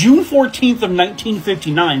since June 14th of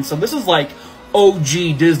 1959, so this is like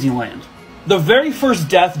OG Disneyland. The very first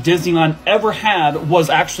death Disneyland ever had was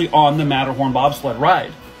actually on the Matterhorn bobsled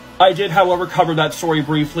ride. I did, however, cover that story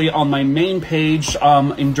briefly on my main page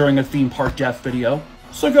during a theme park death video,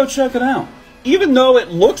 so go check it out. Even though it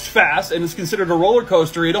looks fast and is considered a roller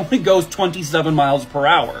coaster, it only goes 27 miles per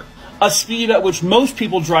hour, a speed at which most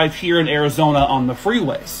people drive here in Arizona on the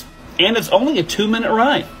freeways. And it's only a 2-minute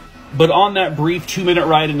ride. But on that brief 2-minute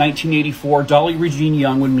ride in 1984, Dolly Regine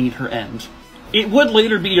Young would meet her end. It would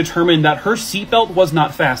later be determined that her seatbelt was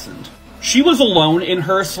not fastened. She was alone in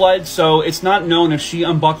her sled, so it's not known if she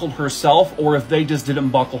unbuckled herself or if they just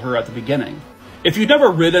didn't buckle her at the beginning. If you've never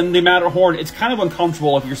ridden the Matterhorn, it's kind of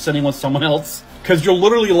uncomfortable if you're sitting with someone else, because you're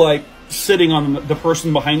literally sitting on the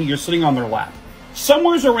person behind you, you're sitting on their lap.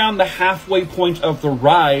 Somewhere around the halfway point of the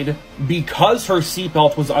ride, because her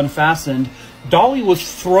seatbelt was unfastened, Dolly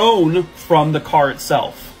was thrown from the car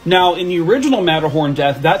itself. Now, in the original Matterhorn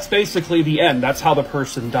death, that's basically the end. That's how the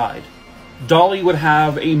person died. Dolly would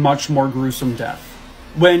have a much more gruesome death.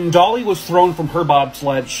 When Dolly was thrown from her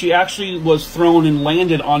bobsled, she actually was thrown and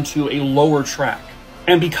landed onto a lower track.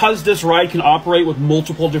 And because this ride can operate with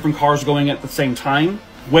multiple different cars going at the same time,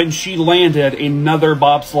 when she landed, another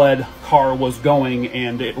bobsled car was going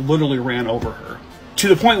and it literally ran over her. To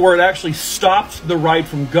the point where it actually stopped the ride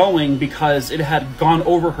from going because it had gone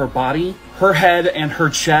over her body. Her head and her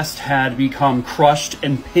chest had become crushed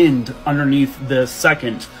and pinned underneath the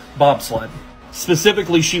second bobsled.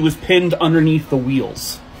 Specifically, she was pinned underneath the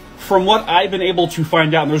wheels. From what I've been able to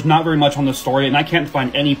find out, and there's not very much on the story, and I can't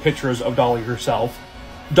find any pictures of Dolly herself,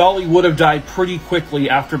 Dolly would have died pretty quickly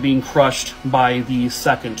after being crushed by the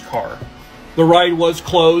second car. The ride was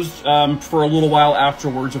closed for a little while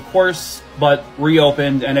afterwards, of course, but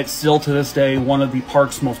reopened, and it's still to this day one of the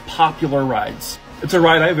park's most popular rides. It's a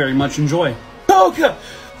ride I very much enjoy. Oh, God.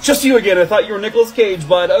 Just you again. I thought you were Nicolas Cage,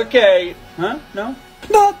 but okay. Huh? No?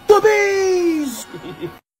 Not the bees!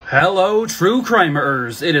 Hello, true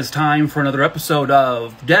crimerers. It is time for another episode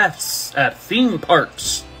of Deaths at Theme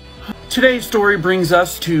Parks. Today's story brings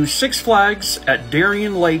us to Six Flags at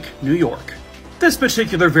Darien Lake, New York. This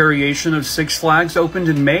particular variation of Six Flags opened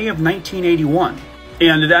in May of 1981,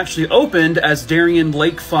 and it actually opened as Darien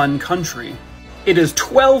Lake Fun Country. It is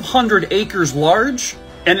 1,200 acres large,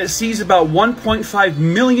 and it sees about 1.5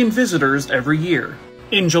 million visitors every year.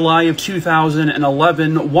 In July of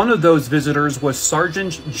 2011, one of those visitors was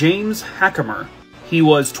Sergeant James Hackemer. He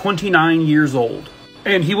was 29 years old,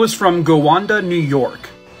 and he was from Gowanda, New York.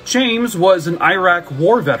 James was an Iraq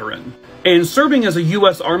war veteran, and serving as a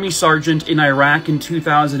U.S. Army sergeant in Iraq in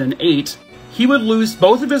 2008, he would lose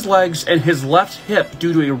both of his legs and his left hip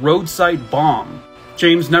due to a roadside bomb.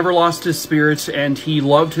 James never lost his spirit, and he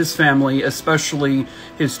loved his family, especially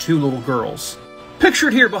his 2 little girls.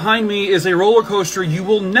 Pictured here behind me is a roller coaster you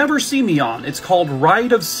will never see me on. It's called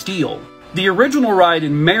Ride of Steel. The original ride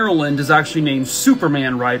in Maryland is actually named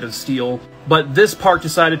Superman Ride of Steel, but this park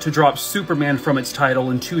decided to drop Superman from its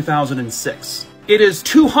title in 2006. It is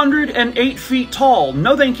 208 feet tall.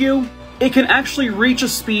 No thank you. It can actually reach a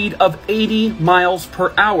speed of 80 miles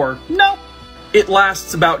per hour. Nope. It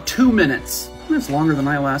lasts about 2 minutes. That's longer than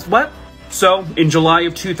I last. What? So, in July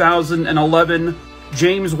of 2011,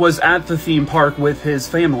 James was at the theme park with his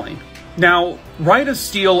family. Now, Ride of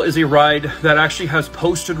Steel is a ride that actually has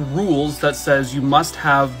posted rules that says you must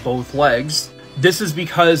have both legs. This is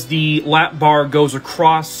because the lap bar goes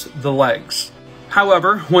across the legs.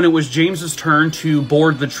 However, when it was James's turn to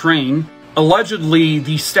board the train, allegedly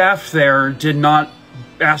the staff there did not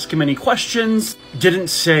ask him any questions, didn't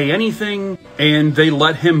say anything, and they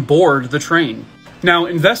let him board the train. Now,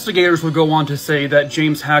 investigators would go on to say that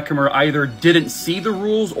James Hackemer either didn't see the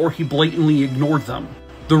rules or he blatantly ignored them.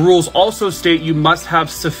 The rules also state you must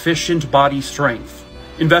have sufficient body strength.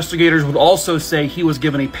 Investigators would also say he was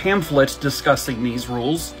given a pamphlet discussing these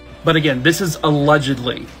rules, but again, this is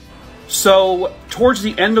allegedly. So, towards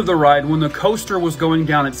the end of the ride, when the coaster was going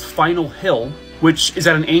down its final hill, which is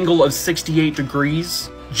at an angle of 68 degrees,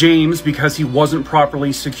 James, because he wasn't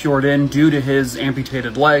properly secured in due to his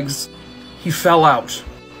amputated legs, he fell out.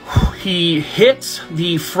 He hit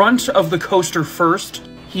the front of the coaster first,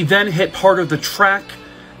 he then hit part of the track,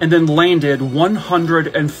 and then landed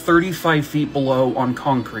 135 feet below on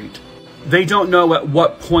concrete. They don't know at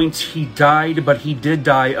what point he died, but he did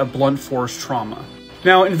die of blunt force trauma.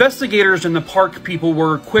 Now, investigators and the park people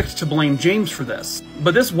were quick to blame James for this,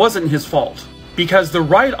 but this wasn't his fault, because the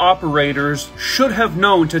ride operators should have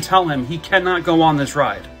known to tell him he cannot go on this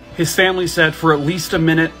ride. His family said for at least a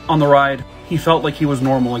minute on the ride, he felt like he was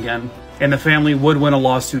normal again, and the family would win a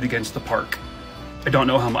lawsuit against the park. I don't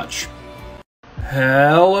know how much.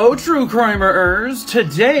 Hello, true crimerers!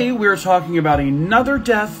 Today we're talking about another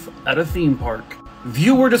death at a theme park.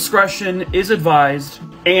 Viewer discretion is advised,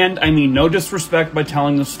 and I mean no disrespect by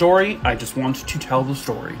telling the story, I just want to tell the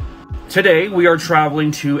story. Today we are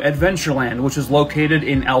traveling to Adventureland, which is located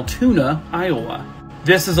in Altoona, Iowa.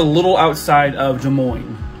 This is a little outside of Des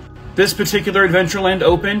Moines. This particular Adventureland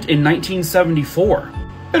opened in 1974.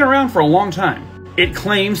 Been around for a long time. It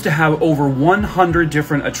claims to have over 100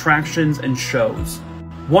 different attractions and shows.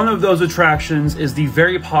 One of those attractions is the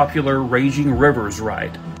very popular Raging Rivers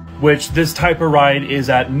ride, which this type of ride is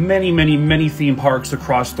at many theme parks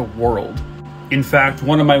across the world. In fact,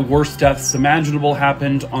 one of my worst deaths imaginable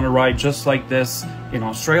happened on a ride just like this in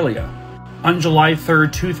Australia. On July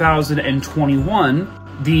 3rd, 2021,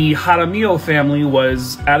 the Jaramillo family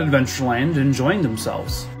was at Adventureland enjoying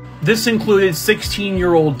themselves. This included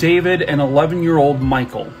 16-year-old David and 11-year-old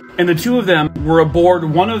Michael, and the two of them were aboard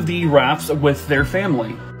one of the rafts with their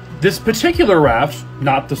family. This particular raft,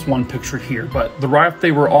 not this one pictured here, but the raft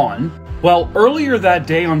they were on, well, earlier that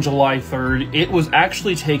day on July 3rd, it was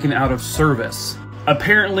actually taken out of service.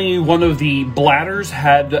 Apparently, one of the bladders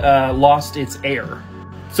had lost its air,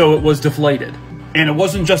 so it was deflated. And it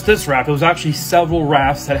wasn't just this raft, it was actually several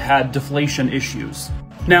rafts that had deflation issues.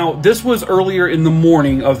 Now, this was earlier in the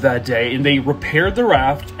morning of that day, and they repaired the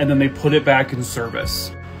raft, and then they put it back in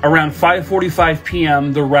service. Around 5:45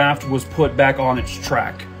 p.m., the raft was put back on its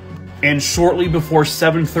track. And shortly before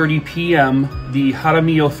 7:30 p.m., the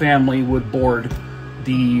Jaramillo family would board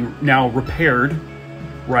the now repaired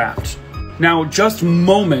raft. Now, just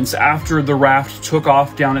moments after the raft took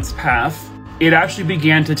off down its path, it actually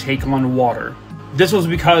began to take on water. This was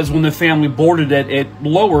because when the family boarded it, it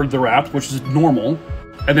lowered the raft, which is normal.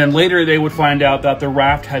 And then later they would find out that the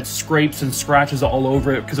raft had scrapes and scratches all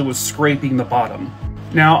over it because it was scraping the bottom.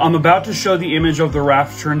 Now, I'm about to show the image of the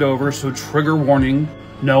raft turned over, so trigger warning.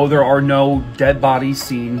 No, there are no dead bodies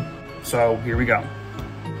seen. So here we go.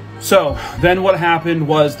 So then what happened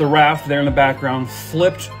was the raft there in the background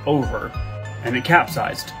flipped over and it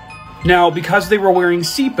capsized. Now, because they were wearing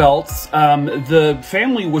seatbelts, the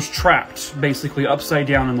family was trapped basically upside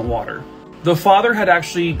down in the water. The father had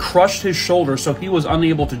actually crushed his shoulder, so he was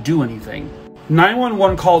unable to do anything.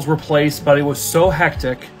 911 calls were placed, but it was so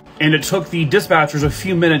hectic, and it took the dispatchers a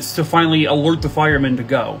few minutes to finally alert the firemen to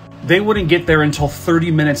go. They wouldn't get there until 30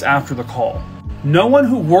 minutes after the call. No one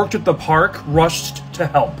who worked at the park rushed to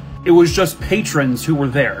help. It was just patrons who were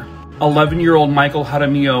there. 11-year-old Michael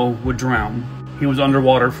Jaramillo would drown. He was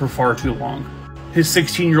underwater for far too long. His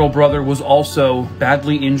 16-year-old brother was also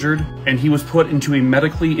badly injured, and he was put into a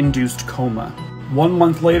medically induced coma. 1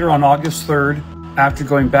 month later, on August 3rd, after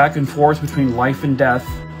going back and forth between life and death,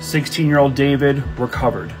 16-year-old David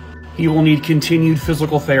recovered. He will need continued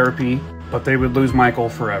physical therapy, but they would lose Michael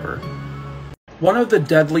forever. One of the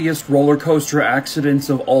deadliest roller coaster accidents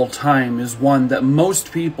of all time is one that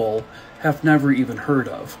most people have never even heard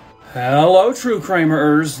of. Hello, true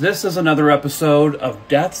crimerers. This is another episode of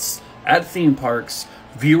Deaths at Theme Parks.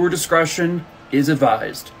 Viewer discretion is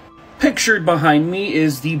advised. Pictured behind me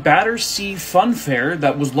is the Battersea Fun Fair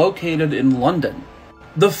that was located in London.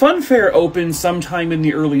 The Fun Fair opened sometime in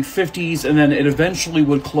the early 50s, and then it eventually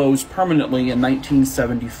would close permanently in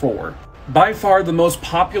 1974. By far the most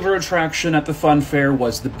popular attraction at the Fun Fair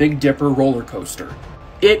was the Big Dipper roller coaster.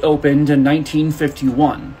 It opened in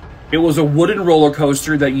 1951. It was a wooden roller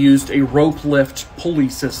coaster that used a rope lift pulley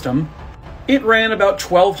system. It ran about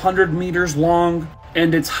 1,200 meters long,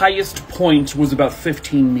 and its highest point was about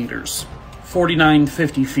 15 meters,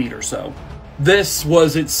 49-50 feet or so. This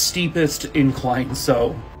was its steepest incline,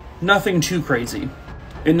 so nothing too crazy.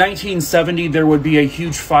 In 1970, there would be a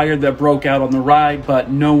huge fire that broke out on the ride, but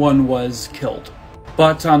no one was killed.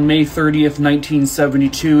 But on May 30th,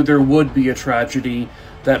 1972, there would be a tragedy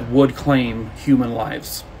that would claim human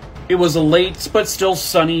lives. It was a late but still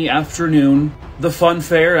sunny afternoon. The Fun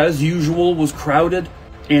Fair, as usual, was crowded,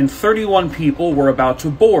 and 31 people were about to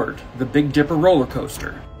board the Big Dipper roller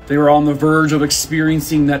coaster. They were on the verge of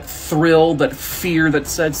experiencing that thrill, that fear that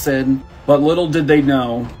sets in, but little did they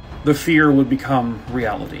know, the fear would become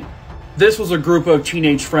reality. This was a group of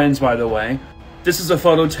teenage friends, by the way. This is a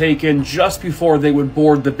photo taken just before they would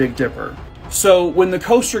board the Big Dipper. So when the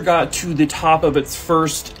coaster got to the top of its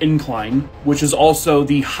first incline, which is also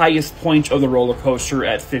the highest point of the roller coaster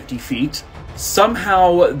at 50 feet,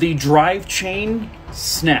 somehow the drive chain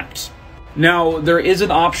snapped. Now, there is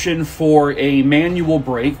an option for a manual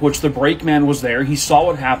brake, which the brakeman was there. He saw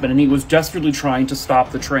what happened and he was desperately trying to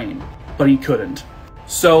stop the train, but he couldn't.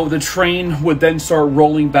 So the train would then start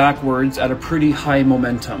rolling backwards at a pretty high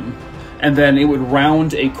momentum, and then it would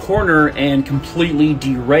round a corner and completely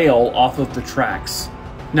derail off of the tracks.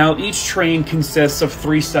 Now, each train consists of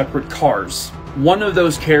 3 separate cars. One of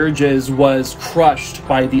those carriages was crushed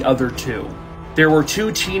by the other 2. There were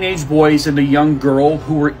 2 teenage boys and a young girl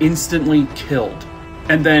who were instantly killed.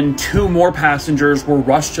 And then 2 more passengers were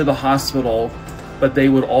rushed to the hospital, but they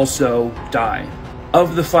would also die.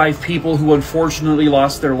 Of the 5 people who unfortunately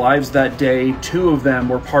lost their lives that day, 2 of them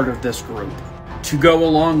were part of this group. To go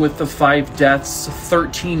along with the 5 deaths,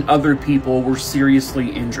 13 other people were seriously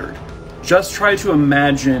injured. Just try to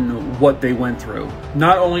imagine what they went through.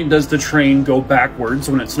 Not only does the train go backwards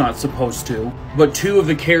when it's not supposed to, but 2 of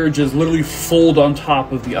the carriages literally fold on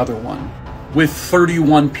top of the other one, with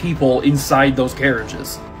 31 people inside those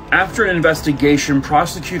carriages. After an investigation,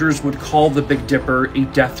 prosecutors would call the Big Dipper a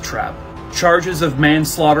death trap. Charges of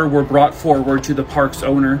manslaughter were brought forward to the park's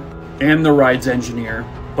owner and the ride's engineer,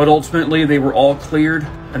 but ultimately they were all cleared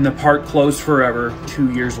and the park closed forever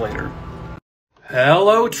 2 years later.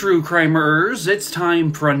 Hello, true crimerers. It's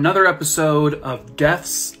time for another episode of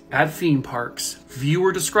Deaths at Theme Parks.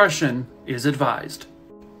 Viewer discretion is advised.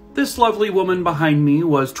 This lovely woman behind me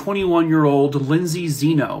was 21-year-old Lindsay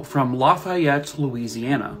Zeno from Lafayette,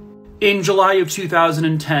 Louisiana. In July of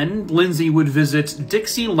 2010, Lindsay would visit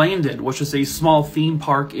Disneyland, which is a small theme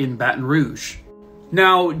park in Baton Rouge.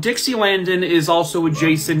 Now, Disneyland is also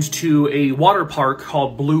adjacent to a water park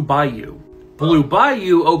called Blue Bayou. Blue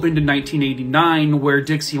Bayou opened in 1989, where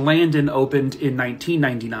Disneyland opened in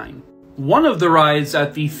 1999. One of the rides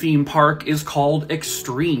at the theme park is called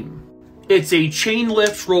Extreme. It's a chain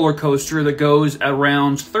lift roller coaster that goes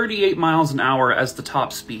around 38 miles an hour as the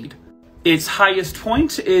top speed. Its highest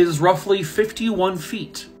point is roughly 51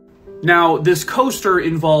 feet. Now, this coaster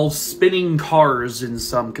involves spinning cars in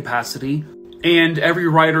some capacity, and every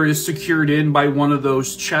rider is secured in by one of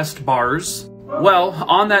those chest bars. Well,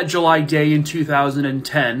 on that July day in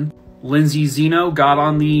 2010, Lindsay Zeno got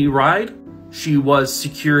on the ride. She was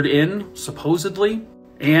secured in, supposedly,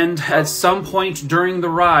 and at some point during the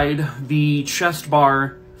ride, the chest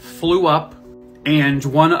bar flew up, and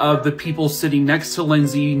one of the people sitting next to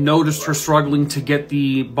Lindsay noticed her struggling to get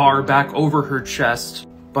the bar back over her chest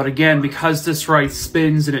But again, because this ride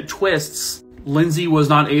spins and it twists, Lindsay was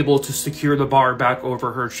not able to secure the bar back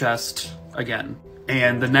over her chest again.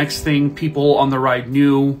 And the next thing people on the ride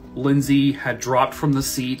knew, Lindsay had dropped from the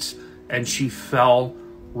seat and she fell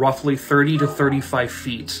roughly 30 to 35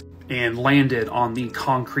 feet and landed on the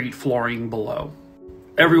concrete flooring below.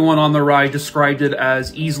 Everyone on the ride described it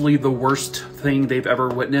as easily the worst thing they've ever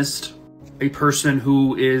witnessed. A person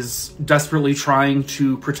who is desperately trying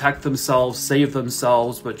to protect themselves, save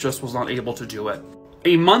themselves, but just was not able to do it.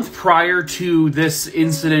 A month prior to this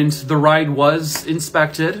incident, the ride was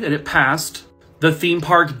inspected and it passed. The theme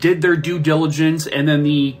park did their due diligence, and then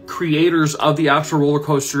the creators of the actual roller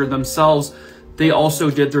coaster themselves, they also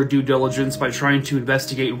did their due diligence by trying to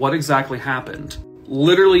investigate what exactly happened.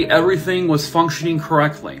 Literally everything was functioning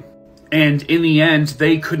correctly. And in the end,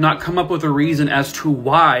 they could not come up with a reason as to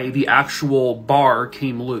why the actual bar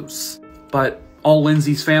came loose. But all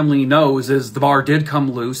Lindsay's family knows is the bar did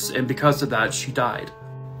come loose, and because of that, she died.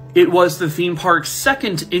 It was the theme park's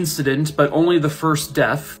second incident, but only the first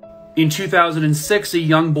death. In 2006, a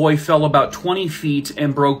young boy fell about 20 feet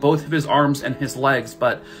and broke both of his arms and his legs,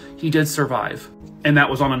 but he did survive. And that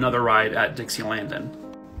was on another ride at Dixieland.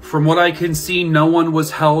 From what I can see, no one was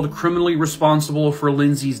held criminally responsible for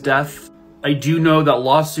Lindsay's death. I do know that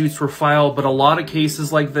lawsuits were filed, but a lot of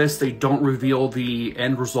cases like this, they don't reveal the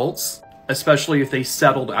end results, especially if they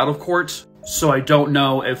settled out of court. So I don't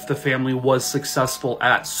know if the family was successful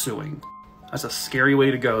at suing. That's a scary way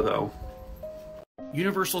to go, though.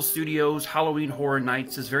 Universal Studios Halloween Horror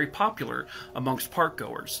Nights is very popular amongst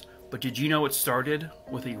parkgoers, but did you know it started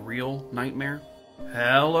with a real nightmare?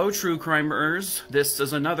 Hello, true crimerers. This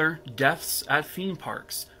is another Deaths at Theme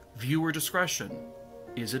Parks. Viewer discretion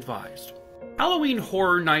is advised. Halloween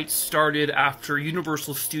Horror Nights started after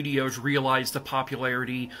Universal Studios realized the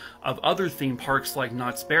popularity of other theme parks like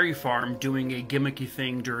Knott's Berry Farm doing a gimmicky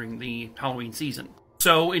thing during the Halloween season.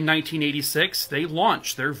 So in 1986, they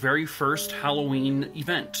launched their very first Halloween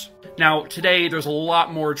event. Now, today, there's a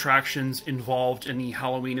lot more attractions involved in the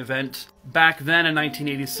Halloween event. Back then in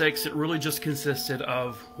 1986, it really just consisted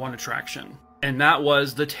of one attraction. And that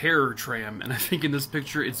was the Terror Tram. And I think in this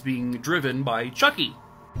picture, it's being driven by Chucky.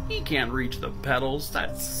 He can't reach the pedals.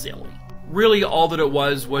 That's silly. Really, all that it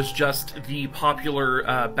was just the popular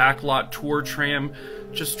backlot tour tram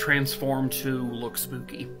just transformed to look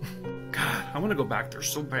spooky. God, I want to go back there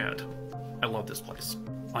so bad. I love this place.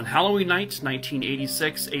 On Halloween night,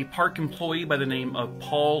 1986, a park employee by the name of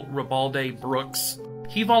Paul Ribalde Brooks,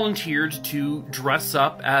 he volunteered to dress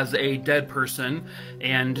up as a dead person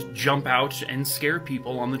and jump out and scare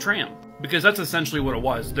people on the tram. Because that's essentially what it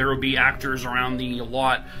was. There would be actors around the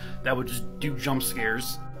lot that would just do jump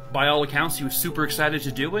scares. By all accounts, he was super excited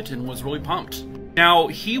to do it and was really pumped. Now,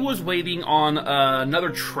 he was waiting on another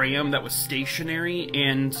tram that was stationary,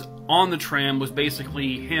 and on the tram was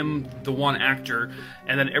basically him, the one actor,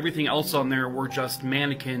 and then everything else on there were just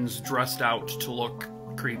mannequins dressed out to look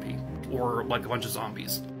creepy, or like a bunch of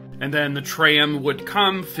zombies. And then the tram would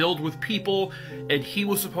come filled with people, and he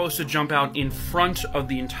was supposed to jump out in front of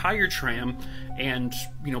the entire tram and,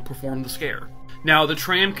 perform the scare. Now, the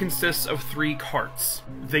tram consists of 3 carts.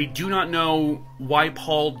 They do not know why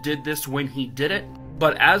Paul did this when he did it,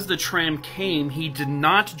 but as the tram came, he did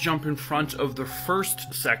not jump in front of the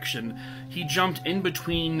first section. He jumped in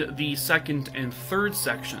between the second and third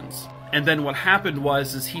sections. And then what happened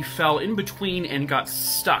was he fell in between and got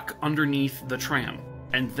stuck underneath the tram.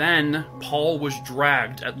 And then Paul was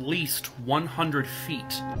dragged at least 100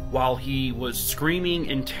 feet while he was screaming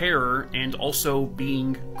in terror and also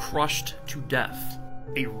being crushed to death.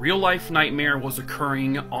 A real-life nightmare was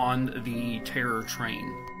occurring on the terror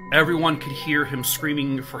train. Everyone could hear him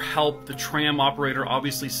screaming for help. The tram operator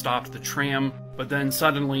obviously stopped the tram, but then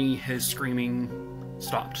suddenly his screaming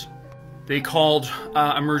stopped. They called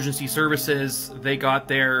emergency services. They got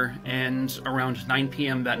there, and around 9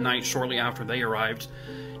 p.m. that night, shortly after they arrived,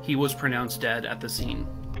 he was pronounced dead at the scene.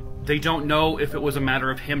 They don't know if it was a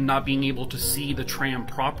matter of him not being able to see the tram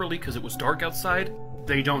properly because it was dark outside.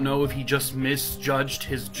 They don't know if he just misjudged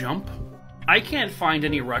his jump. I can't find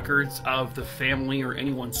any records of the family or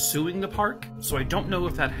anyone suing the park, so I don't know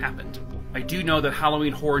if that happened. I do know that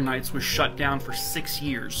Halloween Horror Nights was shut down for 6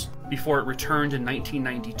 years before it returned in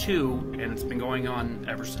 1992, and it's been going on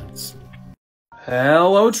ever since.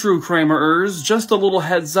 Hello, true crimerers. Just a little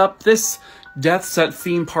heads up, this Deaths at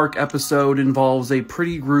Theme Park episode involves a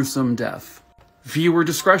pretty gruesome death. Viewer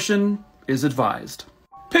discretion is advised.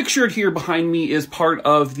 Pictured here behind me is part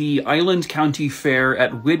of the Island County Fair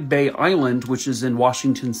at Whidbey Island, which is in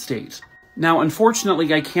Washington State. Now,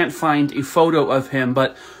 unfortunately, I can't find a photo of him,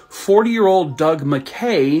 but 40-year-old Doug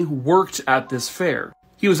McKay worked at this fair.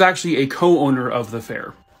 He was actually a co-owner of the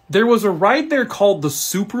fair. There was a ride there called the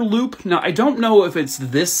Super Loop. Now, I don't know if it's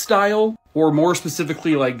this style, or more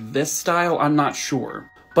specifically like this style, I'm not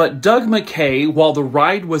sure. But Doug McKay, while the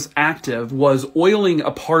ride was active, was oiling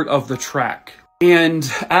a part of the track. And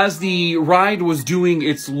as the ride was doing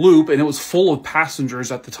its loop, and it was full of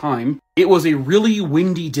passengers at the time, it was a really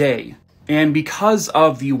windy day. And because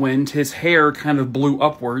of the wind, his hair kind of blew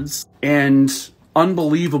upwards, and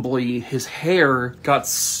unbelievably, his hair got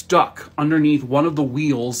stuck underneath one of the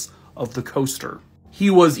wheels of the coaster. He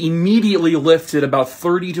was immediately lifted about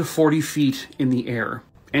 30 to 40 feet in the air.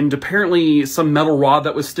 And apparently some metal rod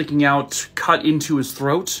that was sticking out cut into his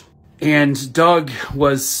throat, and Doug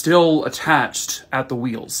was still attached at the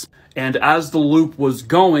wheels. And as the loop was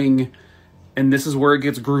going, and this is where it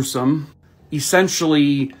gets gruesome,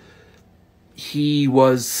 essentially he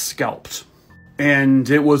was scalped. And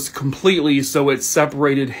it was completely, so it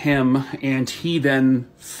separated him, and he then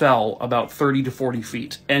fell about 30 to 40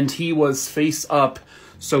 feet. And he was face up,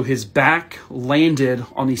 so his back landed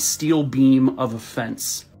on the steel beam of a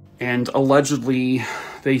fence. And allegedly,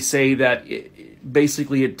 they say that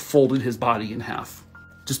basically it folded his body in half,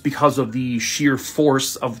 just because of the sheer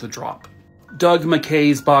force of the drop. Doug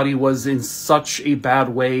McKay's body was in such a bad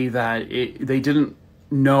way that they didn't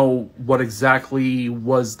know what exactly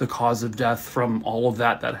was the cause of death from all of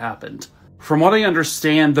that happened. From what I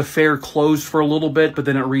understand, the fair closed for a little bit, but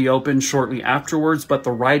then it reopened shortly afterwards, but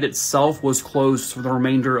the ride itself was closed for the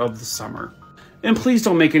remainder of the summer. And please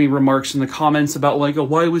don't make any remarks in the comments about like, oh,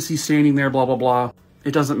 why was he standing there, blah, blah, blah.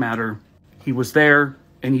 It doesn't matter. He was there,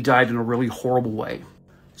 and he died in a really horrible way.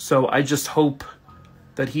 So I just hope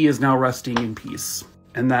that he is now resting in peace,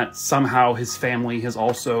 and that somehow his family has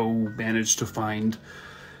also managed to find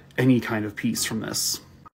any kind of peace from this.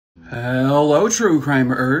 Hello, true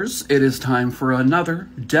crimeers. It is time for another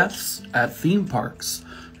Deaths at Theme Parks.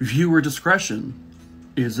 Viewer discretion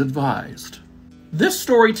is advised. This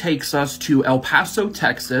story takes us to El Paso,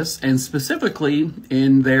 Texas, and specifically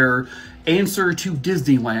in their answer to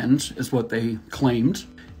Disneyland, is what they claimed.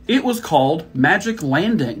 It was called Magic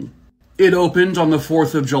Landing. It opened on the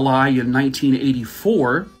 4th of July in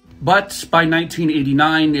 1984, but by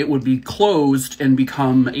 1989 it would be closed and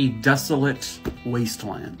become a desolate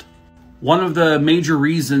wasteland. One of the major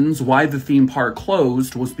reasons why the theme park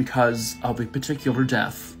closed was because of a particular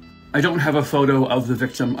death. I don't have a photo of the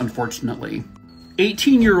victim, unfortunately.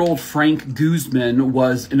 18-year-old Frank Guzman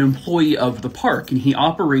was an employee of the park, and he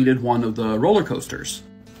operated one of the roller coasters.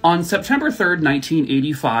 On September 3rd,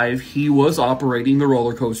 1985, he was operating the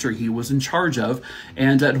roller coaster he was in charge of,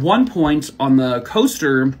 and at one point on the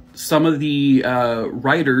coaster, some of the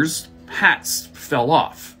riders' hats fell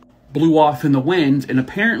off, blew off in the wind, and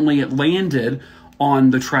apparently it landed on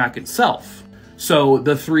the track itself. So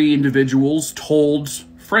the three individuals told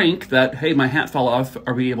Frank that, hey, my hat fell off,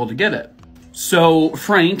 are we able to get it? So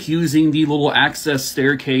Frank, using the little access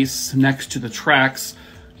staircase next to the tracks,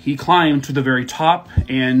 he climbed to the very top,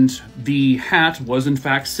 and the hat was in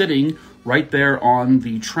fact sitting right there on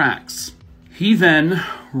the tracks. He then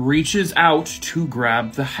reaches out to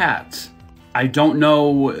grab the hat. I don't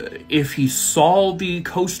know if he saw the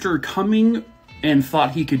coaster coming and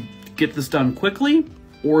thought he could get this done quickly,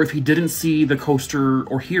 or if he didn't see the coaster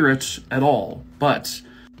or hear it at all. But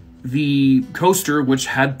the coaster, which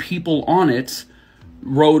had people on it,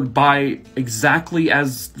 rode by exactly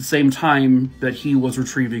as the same time that he was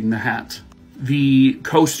retrieving the hat. The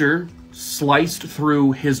coaster sliced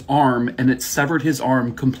through his arm, and it severed his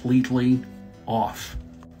arm completely off.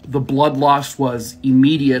 The blood loss was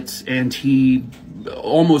immediate, and he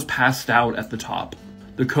almost passed out at the top.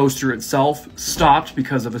 The coaster itself stopped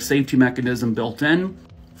because of a safety mechanism built in.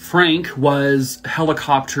 Frank was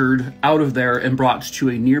helicoptered out of there and brought to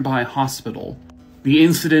a nearby hospital. The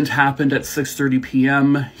incident happened at 6:30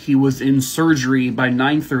 p.m. He was in surgery by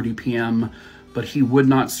 9:30 p.m., but he would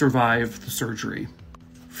not survive the surgery.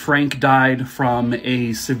 Frank died from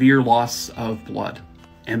a severe loss of blood.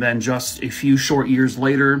 And then just a few short years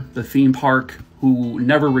later, the theme park, who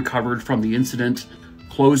never recovered from the incident,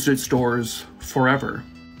 closed its doors forever.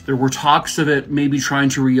 There were talks of it maybe trying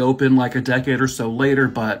to reopen like a decade or so later,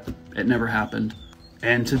 but it never happened.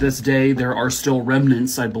 And to this day, there are still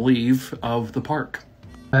remnants, I believe, of the park.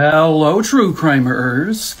 Hello, true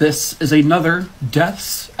crimeers. This is another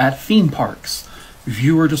Deaths at Theme Parks.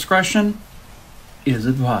 Viewer discretion is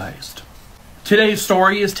advised. Today's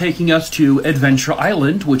story is taking us to Adventure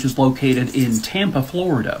Island, which is located in Tampa,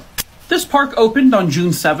 Florida. This park opened on June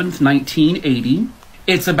 7th, 1980.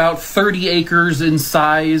 It's about 30 acres in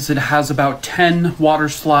size. It has about 10 water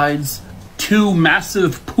slides, 2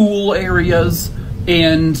 massive pool areas,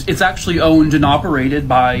 and it's actually owned and operated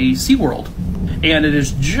by SeaWorld. And it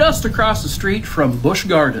is just across the street from Busch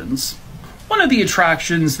Gardens. One of the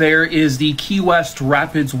attractions there is the Key West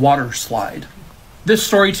Rapids water slide. This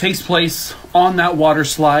story takes place on that water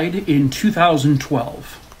slide in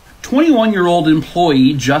 2012. 21-year-old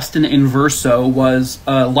employee Justin Inverso was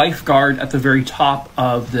a lifeguard at the very top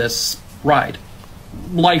of this ride.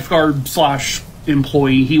 Lifeguard slash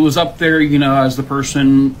employee. He was up there, as the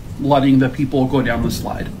person letting the people go down the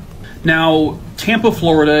slide. Now, Tampa,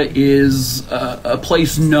 Florida is a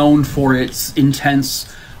place known for its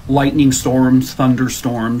intense lightning storms,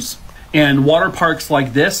 thunderstorms, and water parks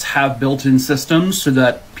like this have built-in systems so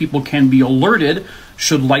that people can be alerted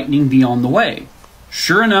should lightning be on the way.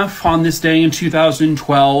 Sure enough, on this day in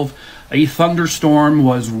 2012, a thunderstorm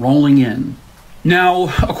was rolling in.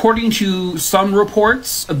 Now, according to some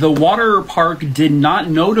reports, the water park did not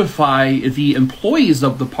notify the employees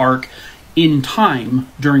of the park in time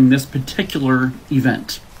during this particular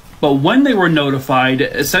event. But when they were notified,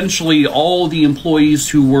 essentially all the employees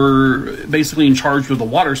who were basically in charge of the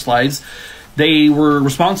water slides, they were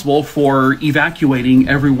responsible for evacuating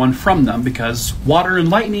everyone from them because water and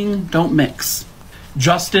lightning don't mix.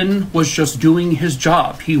 Justin was just doing his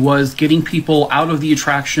job. He was getting people out of the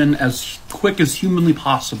attraction as quick as humanly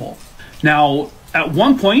possible. Now, at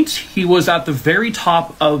one point, he was at the very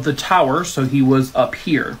top of the tower, so he was up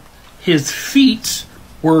here. His feet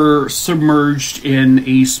were submerged in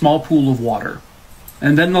a small pool of water.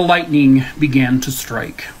 And then the lightning began to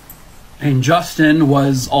strike. And Justin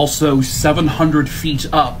was also 700 feet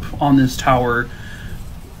up on this tower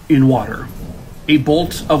in water. A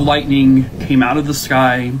bolt of lightning came out of the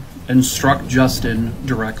sky and struck Justin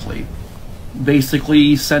directly,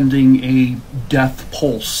 basically sending a death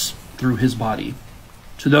pulse through his body.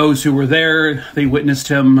 To those who were there, they witnessed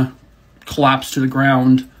him collapse to the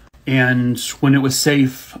ground, and when it was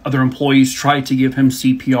safe, other employees tried to give him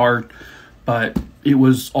CPR, but it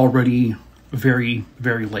was already very,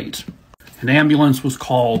 very late. An ambulance was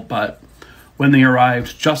called, but when they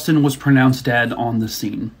arrived, Justin was pronounced dead on the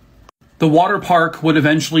scene. The water park would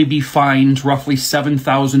eventually be fined roughly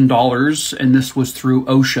 $7,000, and this was through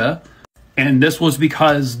OSHA. And this was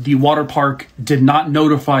because the water park did not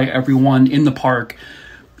notify everyone in the park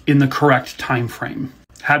in the correct time frame.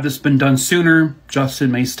 Had this been done sooner,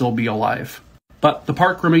 Justin may still be alive. But the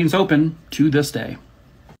park remains open to this day.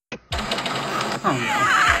 Oh, no.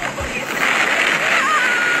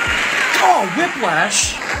 Oh,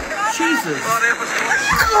 whiplash! Jesus!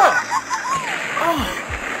 Oh.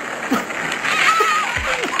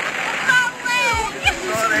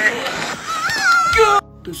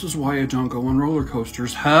 This is why I don't go on roller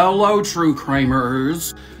coasters. Hello, true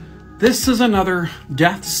crimers. This is another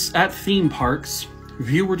Deaths at Theme Parks.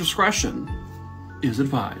 Viewer discretion is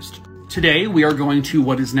advised. Today, we are going to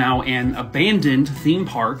what is now an abandoned theme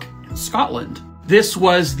park in Scotland. This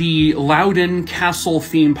was the Loudon Castle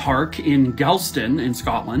theme park in Gelston in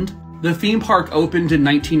Scotland. The theme park opened in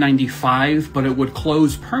 1995, but it would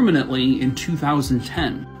close permanently in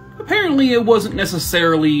 2010. Apparently, it wasn't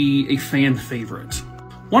necessarily a fan favorite.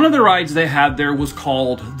 One of the rides they had there was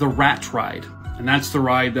called the Rat Ride, and that's the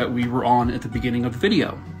ride that we were on at the beginning of the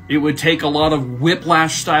video. It would take a lot of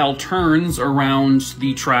whiplash-style turns around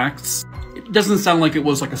the tracks. It doesn't sound like it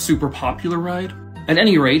was like a super popular ride. At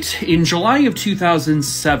any rate, in July of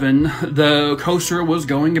 2007, the coaster was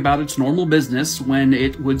going about its normal business when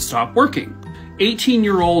it would stop working.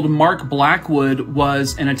 18-year-old Mark Blackwood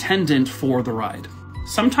was an attendant for the ride.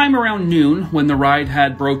 Sometime around noon, when the ride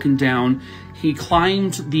had broken down, he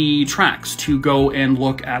climbed the tracks to go and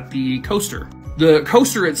look at the coaster. The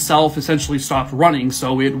coaster itself essentially stopped running,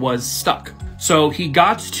 so it was stuck. So he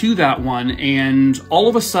got to that one, and all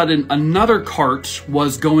of a sudden, another cart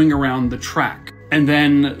was going around the track. And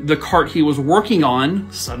then the cart he was working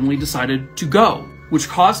on suddenly decided to go, which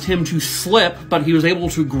caused him to slip, but he was able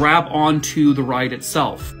to grab onto the ride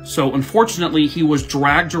itself. So unfortunately, he was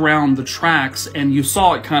dragged around the tracks, and you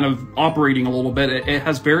saw it kind of operating a little bit. It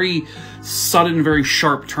has very sudden, very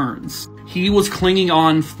sharp turns. He was clinging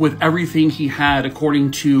on with everything he had,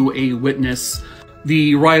 according to a witness.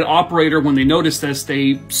 The ride operator, when they noticed this,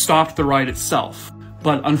 they stopped the ride itself.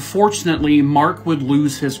 But unfortunately, Mark would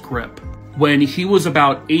lose his grip. When he was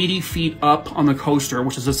about 80 feet up on the coaster,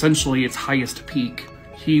 which is essentially its highest peak,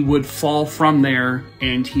 he would fall from there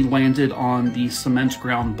and he landed on the cement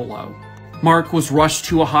ground below. Mark was rushed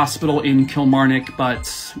to a hospital in Kilmarnock,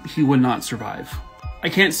 but he would not survive. I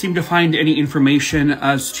can't seem to find any information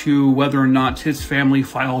as to whether or not his family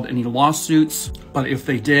filed any lawsuits, but if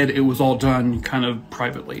they did, it was all done kind of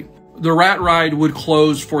privately. The rat ride would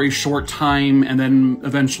close for a short time and then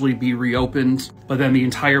eventually be reopened, but then the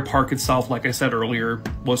entire park itself, like I said earlier,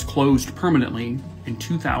 was closed permanently in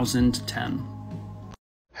 2010.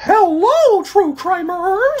 Hello, true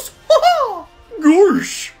crimerers!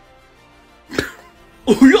 Gosh!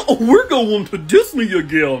 Oh yeah, we're going to Disney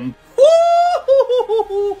again!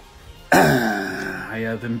 I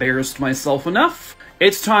have embarrassed myself enough.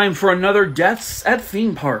 It's time for another Deaths at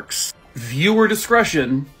Theme Parks. Viewer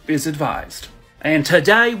discretion is advised. And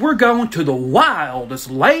today we're going to the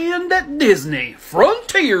wildest land at Disney,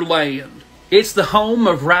 Frontierland. It's the home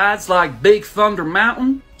of rides like Big Thunder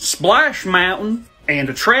Mountain, Splash Mountain, and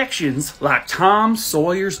attractions like Tom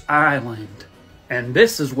Sawyer's Island. And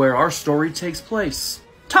this is where our story takes place.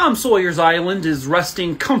 Tom Sawyer's Island is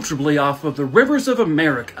resting comfortably off of the rivers of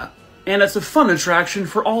America, and it's a fun attraction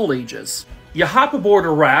for all ages. You hop aboard a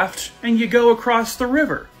raft and you go across the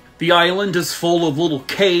river. The island is full of little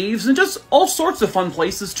caves and just all sorts of fun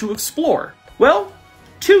places to explore. Well,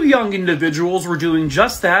 two young individuals were doing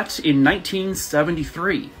just that in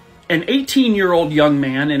 1973. An 18-year-old young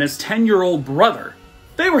man and his 10-year-old brother.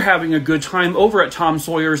 They were having a good time over at Tom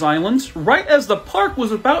Sawyer's Island right as the park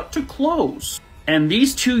was about to close. And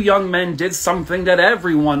these two young men did something that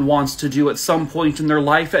everyone wants to do at some point in their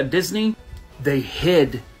life at Disney. They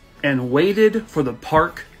hid and waited for the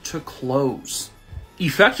park to close,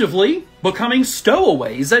 effectively becoming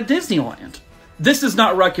stowaways at Disneyland. This is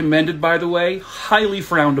not recommended, by the way, highly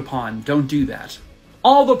frowned upon. Don't do that.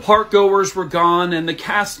 All the park goers were gone and the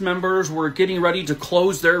cast members were getting ready to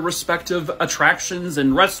close their respective attractions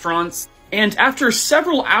and restaurants. And after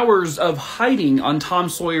several hours of hiding on Tom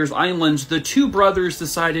Sawyer's Island, the two brothers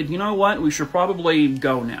decided, you know what, we should probably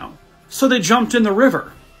go now. So they jumped in the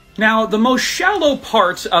river. Now, the most shallow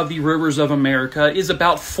part of the rivers of America is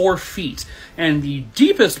about 4 feet, and the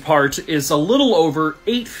deepest part is a little over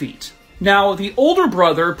 8 feet. Now, the older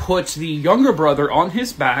brother put the younger brother on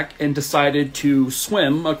his back and decided to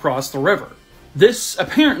swim across the river. This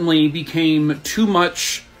apparently became too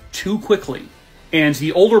much too quickly, and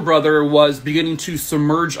the older brother was beginning to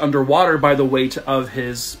submerge underwater by the weight of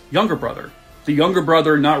his younger brother. The younger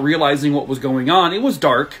brother not realizing what was going on, it was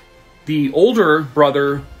dark. The older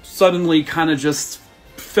brother suddenly kind of just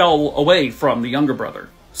fell away from the younger brother.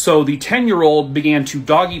 So the 10-year-old began to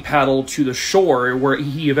doggy paddle to the shore where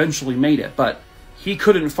he eventually made it, but he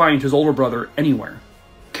couldn't find his older brother anywhere.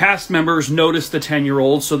 Cast members noticed the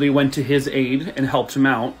 10-year-old, so they went to his aid and helped him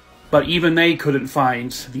out, but even they couldn't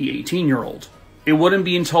find the 18-year-old. It wouldn't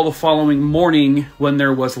be until the following morning, when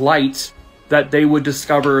there was light, that they would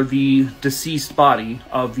discover the deceased body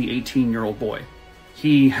of the 18-year-old boy.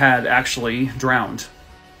 He had actually drowned.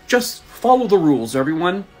 Just follow the rules,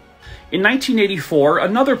 everyone. In 1984,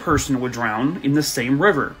 another person would drown in the same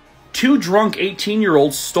river. Two drunk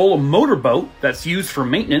 18-year-olds stole a motorboat that's used for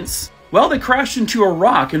maintenance. Well, they crashed into a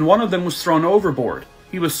rock and one of them was thrown overboard.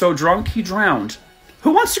 He was so drunk, he drowned.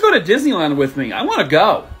 Who wants to go to Disneyland with me? I want to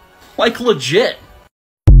go. Like, legit.